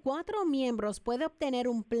familia de 4 miembros puede obtener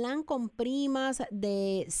un plan con primas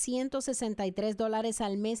de $163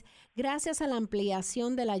 al mes gracias a la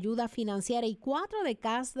ampliación de la ayuda financiera, y 4 de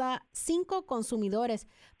cada 5 consumidores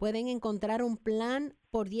pueden encontrar un plan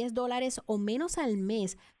por $10 o menos al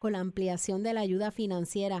mes con la ampliación de la ayuda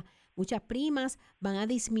financiera. Muchas primas van a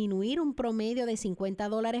disminuir un promedio de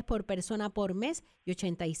 $50 por persona por mes y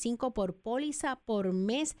 $85 por póliza por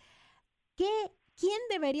mes. ¿Quién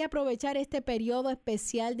debería aprovechar este periodo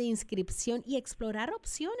especial de inscripción y explorar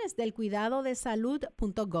opciones del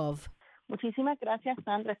cuidadodesalud.gov? Muchísimas gracias,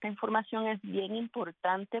 Sandra. Esta información es bien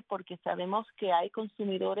importante porque sabemos que hay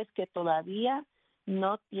consumidores que todavía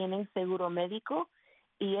no tienen seguro médico,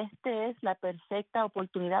 y esta es la perfecta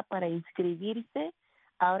oportunidad para inscribirse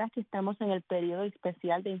ahora que estamos en el periodo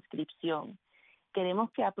especial de inscripción.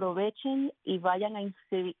 Queremos que aprovechen y vayan a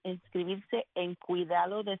inscribirse en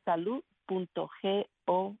cuidadodesalud.gov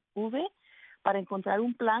para encontrar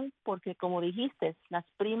un plan, porque como dijiste, las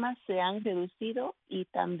primas se han reducido y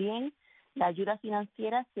también la ayuda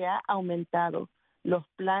financiera se ha aumentado. Los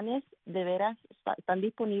planes de veras están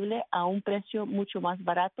disponibles a un precio mucho más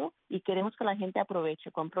barato y queremos que la gente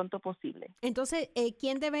aproveche con pronto posible. Entonces,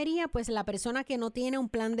 ¿quién debería? Pues la persona que no tiene un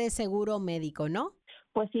plan de seguro médico, ¿no?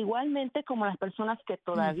 Pues igualmente como las personas que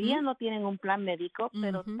todavía no tienen un plan médico,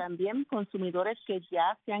 pero también consumidores que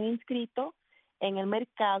ya se han inscrito en el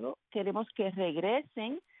mercado, queremos que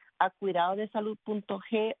regresen a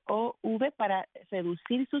cuidadodesalud.gov para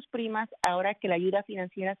reducir sus primas ahora que la ayuda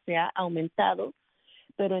financiera se ha aumentado,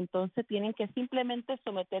 pero entonces tienen que simplemente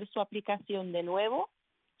someter su aplicación de nuevo,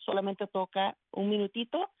 solamente toca un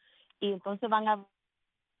minutito y entonces se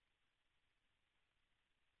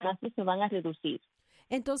van a reducir.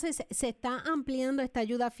 Entonces, se está ampliando esta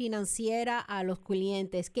ayuda financiera a los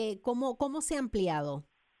clientes. ¿Cómo se ha ampliado?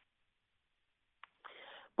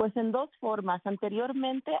 Pues en 2 formas.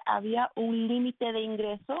 Anteriormente había un límite de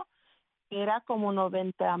ingreso que era como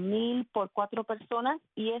 90,000 por 4 personas,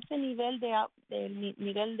 y ese nivel de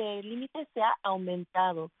límite se ha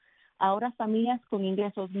aumentado. Ahora familias con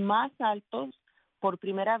ingresos más altos por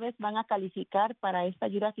primera vez van a calificar para esta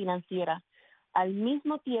ayuda financiera. Al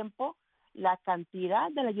mismo tiempo, la cantidad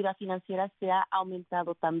de la ayuda financiera se ha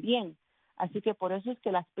aumentado también. Así que por eso es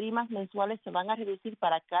que las primas mensuales se van a reducir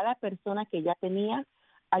para cada persona que ya tenía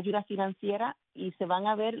ayuda financiera, y se van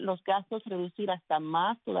a ver los gastos reducir hasta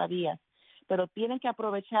más todavía. pero tienen que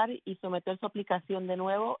aprovechar y someter su aplicación de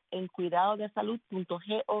nuevo en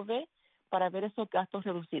cuidadodesalud.gov para ver esos gastos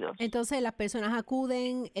reducidos. Entonces las personas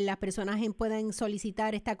pueden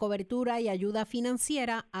solicitar esta cobertura y ayuda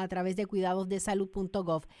financiera a través de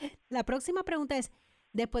cuidadosdesalud.gov. La próxima pregunta es,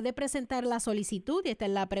 después de presentar la solicitud, y esta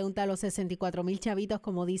es la pregunta de los 64,000 chavitos,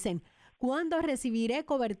 como dicen, ¿cuándo recibiré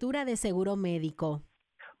cobertura de seguro médico?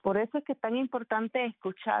 Por eso es que es tan importante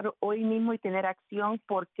escuchar hoy mismo y tener acción,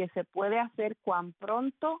 porque se puede hacer cuan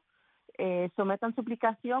pronto sometan su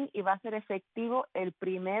aplicación y va a ser efectivo el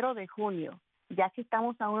 1 de junio. Ya que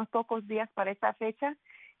estamos a unos pocos días para esta fecha,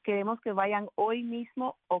 queremos que vayan hoy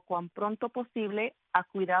mismo o cuan pronto posible a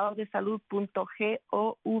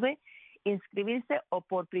cuidadodesalud.gov, inscribirse o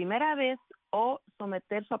por primera vez o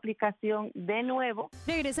someter su aplicación de nuevo.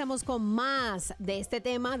 Regresamos con más de este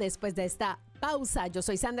tema después de esta pausa. Yo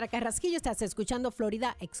soy Sandra Carrasquillo, estás escuchando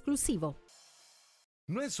Florida Exclusivo.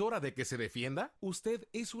 ¿No es hora de que se defienda? Usted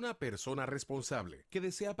es una persona responsable que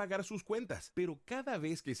desea pagar sus cuentas, pero cada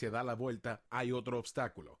vez que se da la vuelta hay otro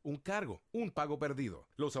obstáculo, un cargo, un pago perdido,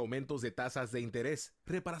 los aumentos de tasas de interés,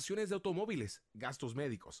 reparaciones de automóviles, gastos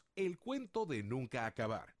médicos, el cuento de nunca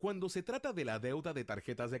acabar. Cuando se trata de la deuda de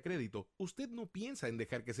tarjetas de crédito, usted no piensa en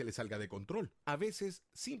dejar que se le salga de control. A veces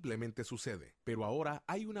simplemente sucede, pero ahora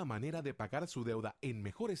hay una manera de pagar su deuda en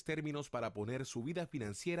mejores términos para poner su vida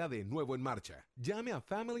financiera de nuevo en marcha. Llame a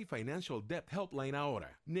Family Financial Debt Helpline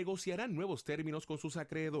ahora. Negociarán nuevos términos con sus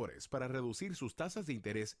acreedores para reducir sus tasas de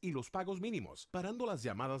interés y los pagos mínimos, parando las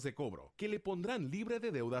llamadas de cobro, que le pondrán libre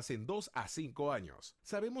de deudas en 2 a 5 años.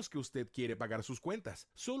 Sabemos que usted quiere pagar sus cuentas,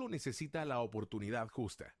 solo necesita la oportunidad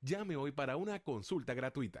justa. Llame hoy para una consulta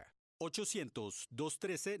gratuita.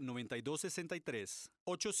 800-213-9263.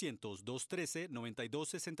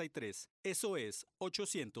 800-213-9263. Eso es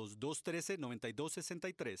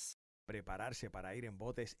 800-213-9263. Prepararse para ir en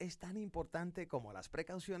botes es tan importante como las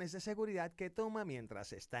precauciones de seguridad que toma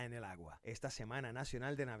mientras está en el agua. Esta Semana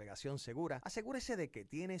Nacional de Navegación Segura, asegúrese de que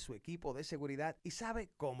tiene su equipo de seguridad y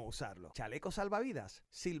sabe cómo usarlo. Chaleco salvavidas,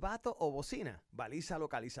 silbato o bocina, baliza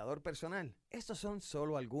localizador personal. Estos son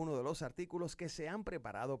solo algunos de los artículos que se han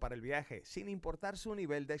preparado para el viaje, sin importar su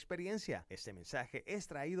nivel de experiencia. Este mensaje es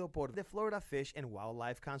traído por The Florida Fish and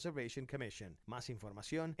Wildlife Conservation Commission. Más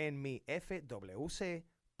información en mi FWC.com.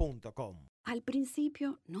 Al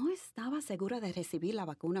principio no estaba segura de recibir la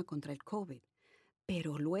vacuna contra el COVID,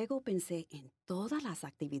 pero luego pensé en todas las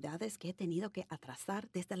actividades que he tenido que atrasar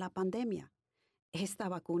desde la pandemia. Esta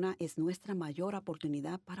vacuna es nuestra mayor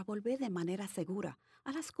oportunidad para volver de manera segura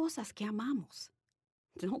a las cosas que amamos.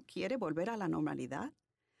 ¿No quiere volver a la normalidad?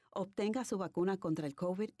 Obtenga su vacuna contra el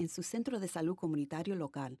COVID en su centro de salud comunitario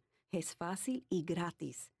local. Es fácil y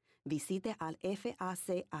gratis. Visite al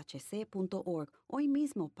FACHC.org hoy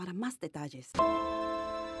mismo para más detalles.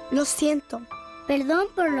 Lo siento. Perdón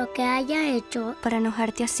por lo que haya hecho para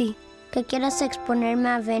enojarte así. Que quieras exponerme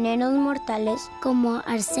a venenos mortales como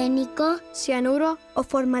arsénico, cianuro o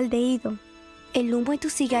formaldehído. El humo de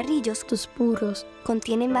tus cigarrillos, tus puros,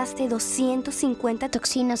 contienen más de 250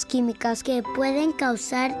 toxinas químicas que pueden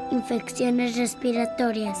causar infecciones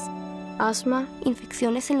respiratorias, asma,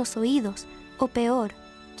 infecciones en los oídos o peor.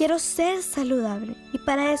 Quiero ser saludable y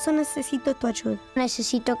para eso necesito tu ayuda.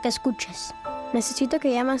 Necesito que escuches. Necesito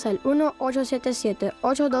que llames al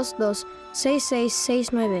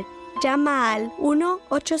 1-877-822-6669. Llama al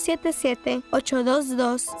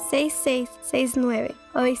 1-877-822-6669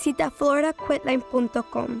 o visita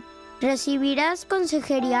floridaquitline.com. Recibirás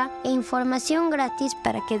consejería e información gratis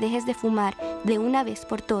para que dejes de fumar de una vez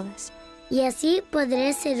por todas. Y así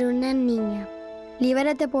podré ser una niña.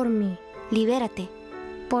 Libérate por mí. Libérate.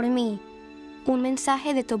 Por mí. Un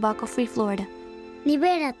mensaje de Tobacco Free Florida.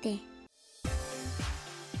 Libérate.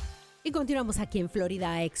 Y continuamos aquí en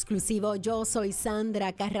Florida Exclusivo. Yo soy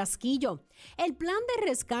Sandra Carrasquillo. El Plan de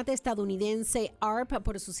Rescate Estadounidense, ARP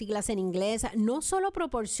por sus siglas en inglés, no solo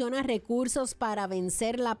proporciona recursos para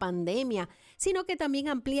vencer la pandemia, sino que también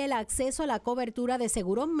amplía el acceso a la cobertura de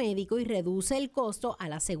seguro médico y reduce el costo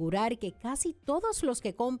al asegurar que casi todos los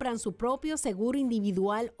que compran su propio seguro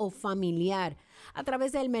individual o familiar a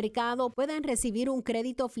través del mercado puedan recibir un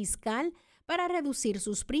crédito fiscal para reducir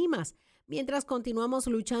sus primas. Mientras continuamos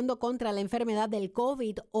luchando contra la enfermedad del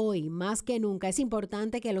COVID, hoy más que nunca es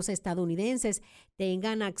importante que los estadounidenses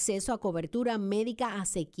tengan acceso a cobertura médica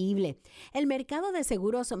asequible. El mercado de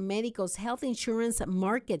seguros médicos Health Insurance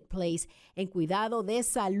Marketplace en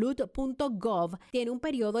cuidadodesalud.gov tiene un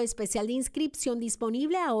periodo especial de inscripción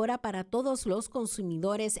disponible ahora para todos los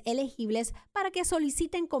consumidores elegibles para que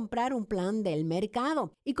soliciten comprar un plan del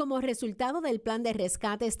mercado. Y como resultado del plan de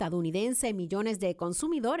rescate estadounidense, millones de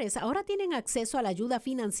consumidores ahora tienen tienen acceso a la ayuda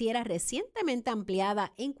financiera recientemente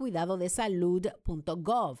ampliada en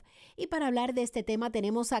cuidadodesalud.gov. Y para hablar de este tema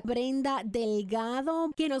tenemos a Brenda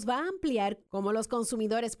Delgado, que nos va a ampliar cómo los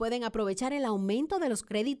consumidores pueden aprovechar el aumento de los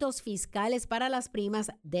créditos fiscales para las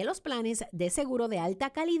primas de los planes de seguro de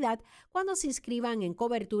alta calidad cuando se inscriban en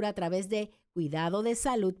cobertura a través de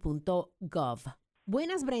cuidadodesalud.gov.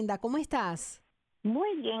 Buenas, Brenda, ¿cómo estás?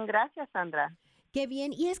 Muy bien, gracias, Sandra. Qué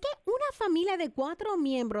bien. Y es que una familia de 4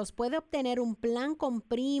 miembros puede obtener un plan con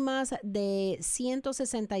primas de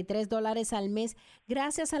 $163 al mes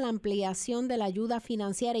gracias a la ampliación de la ayuda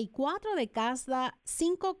financiera, y 4 de cada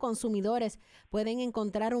 5 consumidores pueden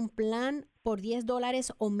encontrar un plan por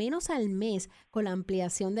 $10 o menos al mes con la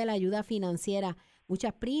ampliación de la ayuda financiera.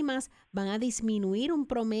 Muchas primas van a disminuir un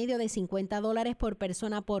promedio de $50 por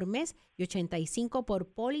persona por mes y $85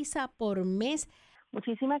 por póliza por mes.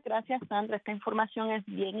 Muchísimas gracias, Sandra. Esta información es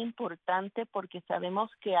bien importante porque sabemos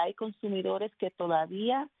que hay consumidores que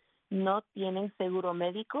todavía no tienen seguro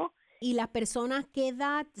médico. ¿Y las personas qué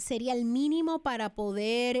edad sería el mínimo para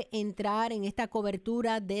poder entrar en esta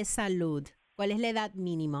cobertura de salud? ¿Cuál es la edad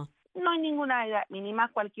mínima? No hay ninguna edad mínima.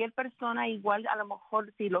 Cualquier persona, igual a lo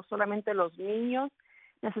mejor si solamente los niños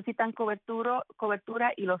necesitan cobertura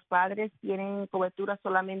y los padres tienen cobertura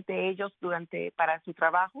solamente ellos para su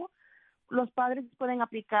trabajo. Los padres pueden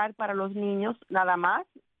aplicar para los niños nada más,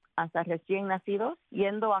 hasta recién nacidos,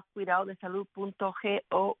 yendo a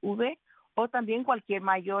cuidadodesalud.gov, o también cualquier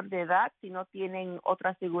mayor de edad, si no tienen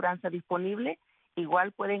otra aseguranza disponible,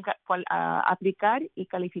 igual pueden aplicar y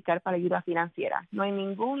calificar para ayuda financiera. No hay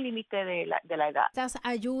ningún límite de la edad. Estas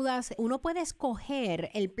ayudas, ¿uno puede escoger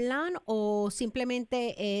el plan o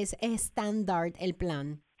simplemente es estándar el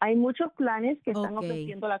plan? Hay muchos planes que están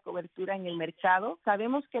ofreciendo la cobertura en el mercado.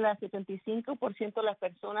 Sabemos que el 75% de las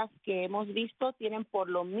personas que hemos visto tienen por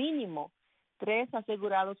lo mínimo 3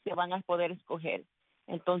 asegurados que van a poder escoger.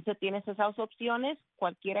 Entonces tienes esas opciones,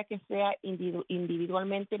 cualquiera que sea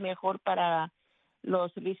individualmente mejor para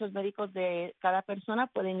los servicios médicos de cada persona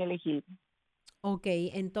pueden elegir. Ok,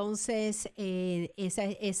 entonces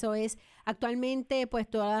eso es actualmente, pues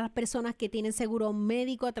todas las personas que tienen seguro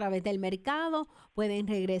médico a través del mercado pueden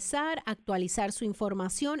regresar, actualizar su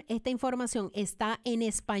información. ¿Esta información está en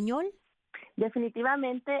español?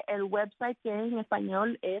 Definitivamente el website que es en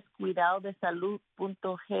español es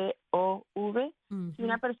cuidadodesalud.gov. Uh-huh. Si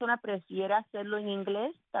una persona prefiere hacerlo en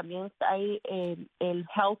inglés, también hay el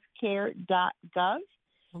healthcare.gov.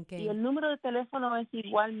 Okay. Y el número de teléfono es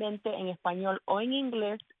igualmente en español o en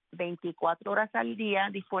inglés, 24 horas al día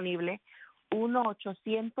disponible,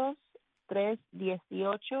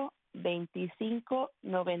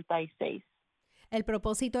 1-800-318-2596. El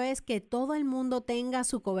propósito es que todo el mundo tenga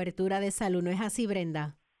su cobertura de salud, ¿no es así,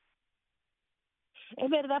 Brenda? Es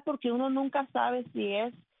verdad, porque uno nunca sabe si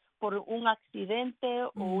es por un accidente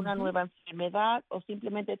o una nueva enfermedad o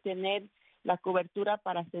simplemente tener la cobertura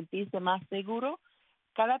para sentirse más seguro.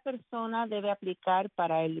 Cada persona debe aplicar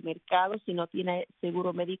para el mercado si no tiene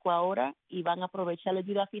seguro médico ahora y van a aprovechar la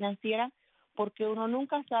ayuda financiera, porque uno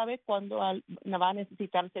nunca sabe cuándo va a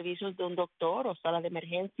necesitar servicios de un doctor o sala de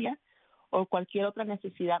emergencia o cualquier otra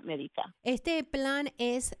necesidad médica. ¿Este plan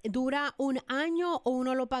dura un año o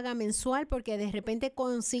uno lo paga mensual porque de repente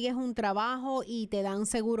consigues un trabajo y te dan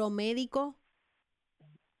seguro médico?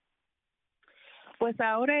 Pues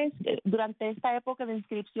ahora es durante esta época de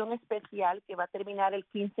inscripción especial que va a terminar el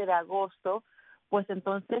 15 de agosto, pues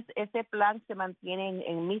entonces ese plan se mantiene en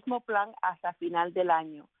el mismo plan hasta final del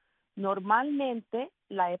año. Normalmente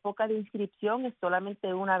la época de inscripción es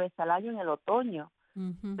solamente una vez al año en el otoño,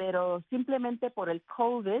 pero simplemente por el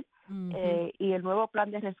COVID y el nuevo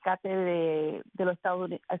plan de rescate de los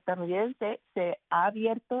estadounidenses se ha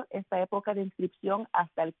abierto esta época de inscripción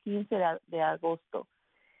hasta el 15 de agosto.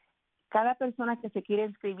 Cada persona que se quiere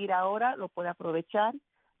inscribir ahora lo puede aprovechar.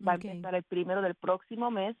 Va a empezar el 1 del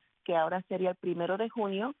próximo mes, que ahora sería el 1 de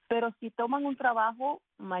junio. Pero si toman un trabajo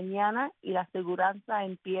mañana y la aseguranza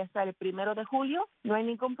empieza el 1 de julio, no hay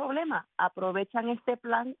ningún problema. Aprovechan este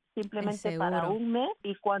plan simplemente para un mes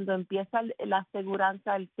y cuando empieza la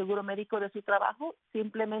aseguranza, el seguro médico de su trabajo,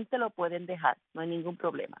 simplemente lo pueden dejar. No hay ningún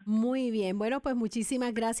problema. Muy bien. Bueno, pues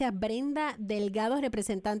muchísimas gracias, Brenda Delgado,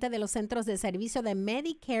 representante de los Centros de Servicio de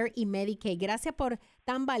Medicare y Medicaid. Gracias por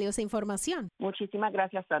tan valiosa información. Muchísimas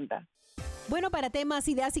gracias, Sandra. Bueno, para temas,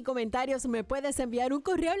 ideas y comentarios me puedes enviar un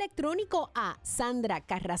correo electrónico a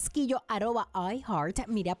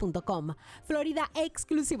sandracarrasquillo@iheartmedia.com. Florida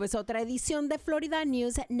Exclusivo es otra edición de Florida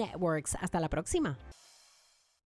News Networks. Hasta la próxima.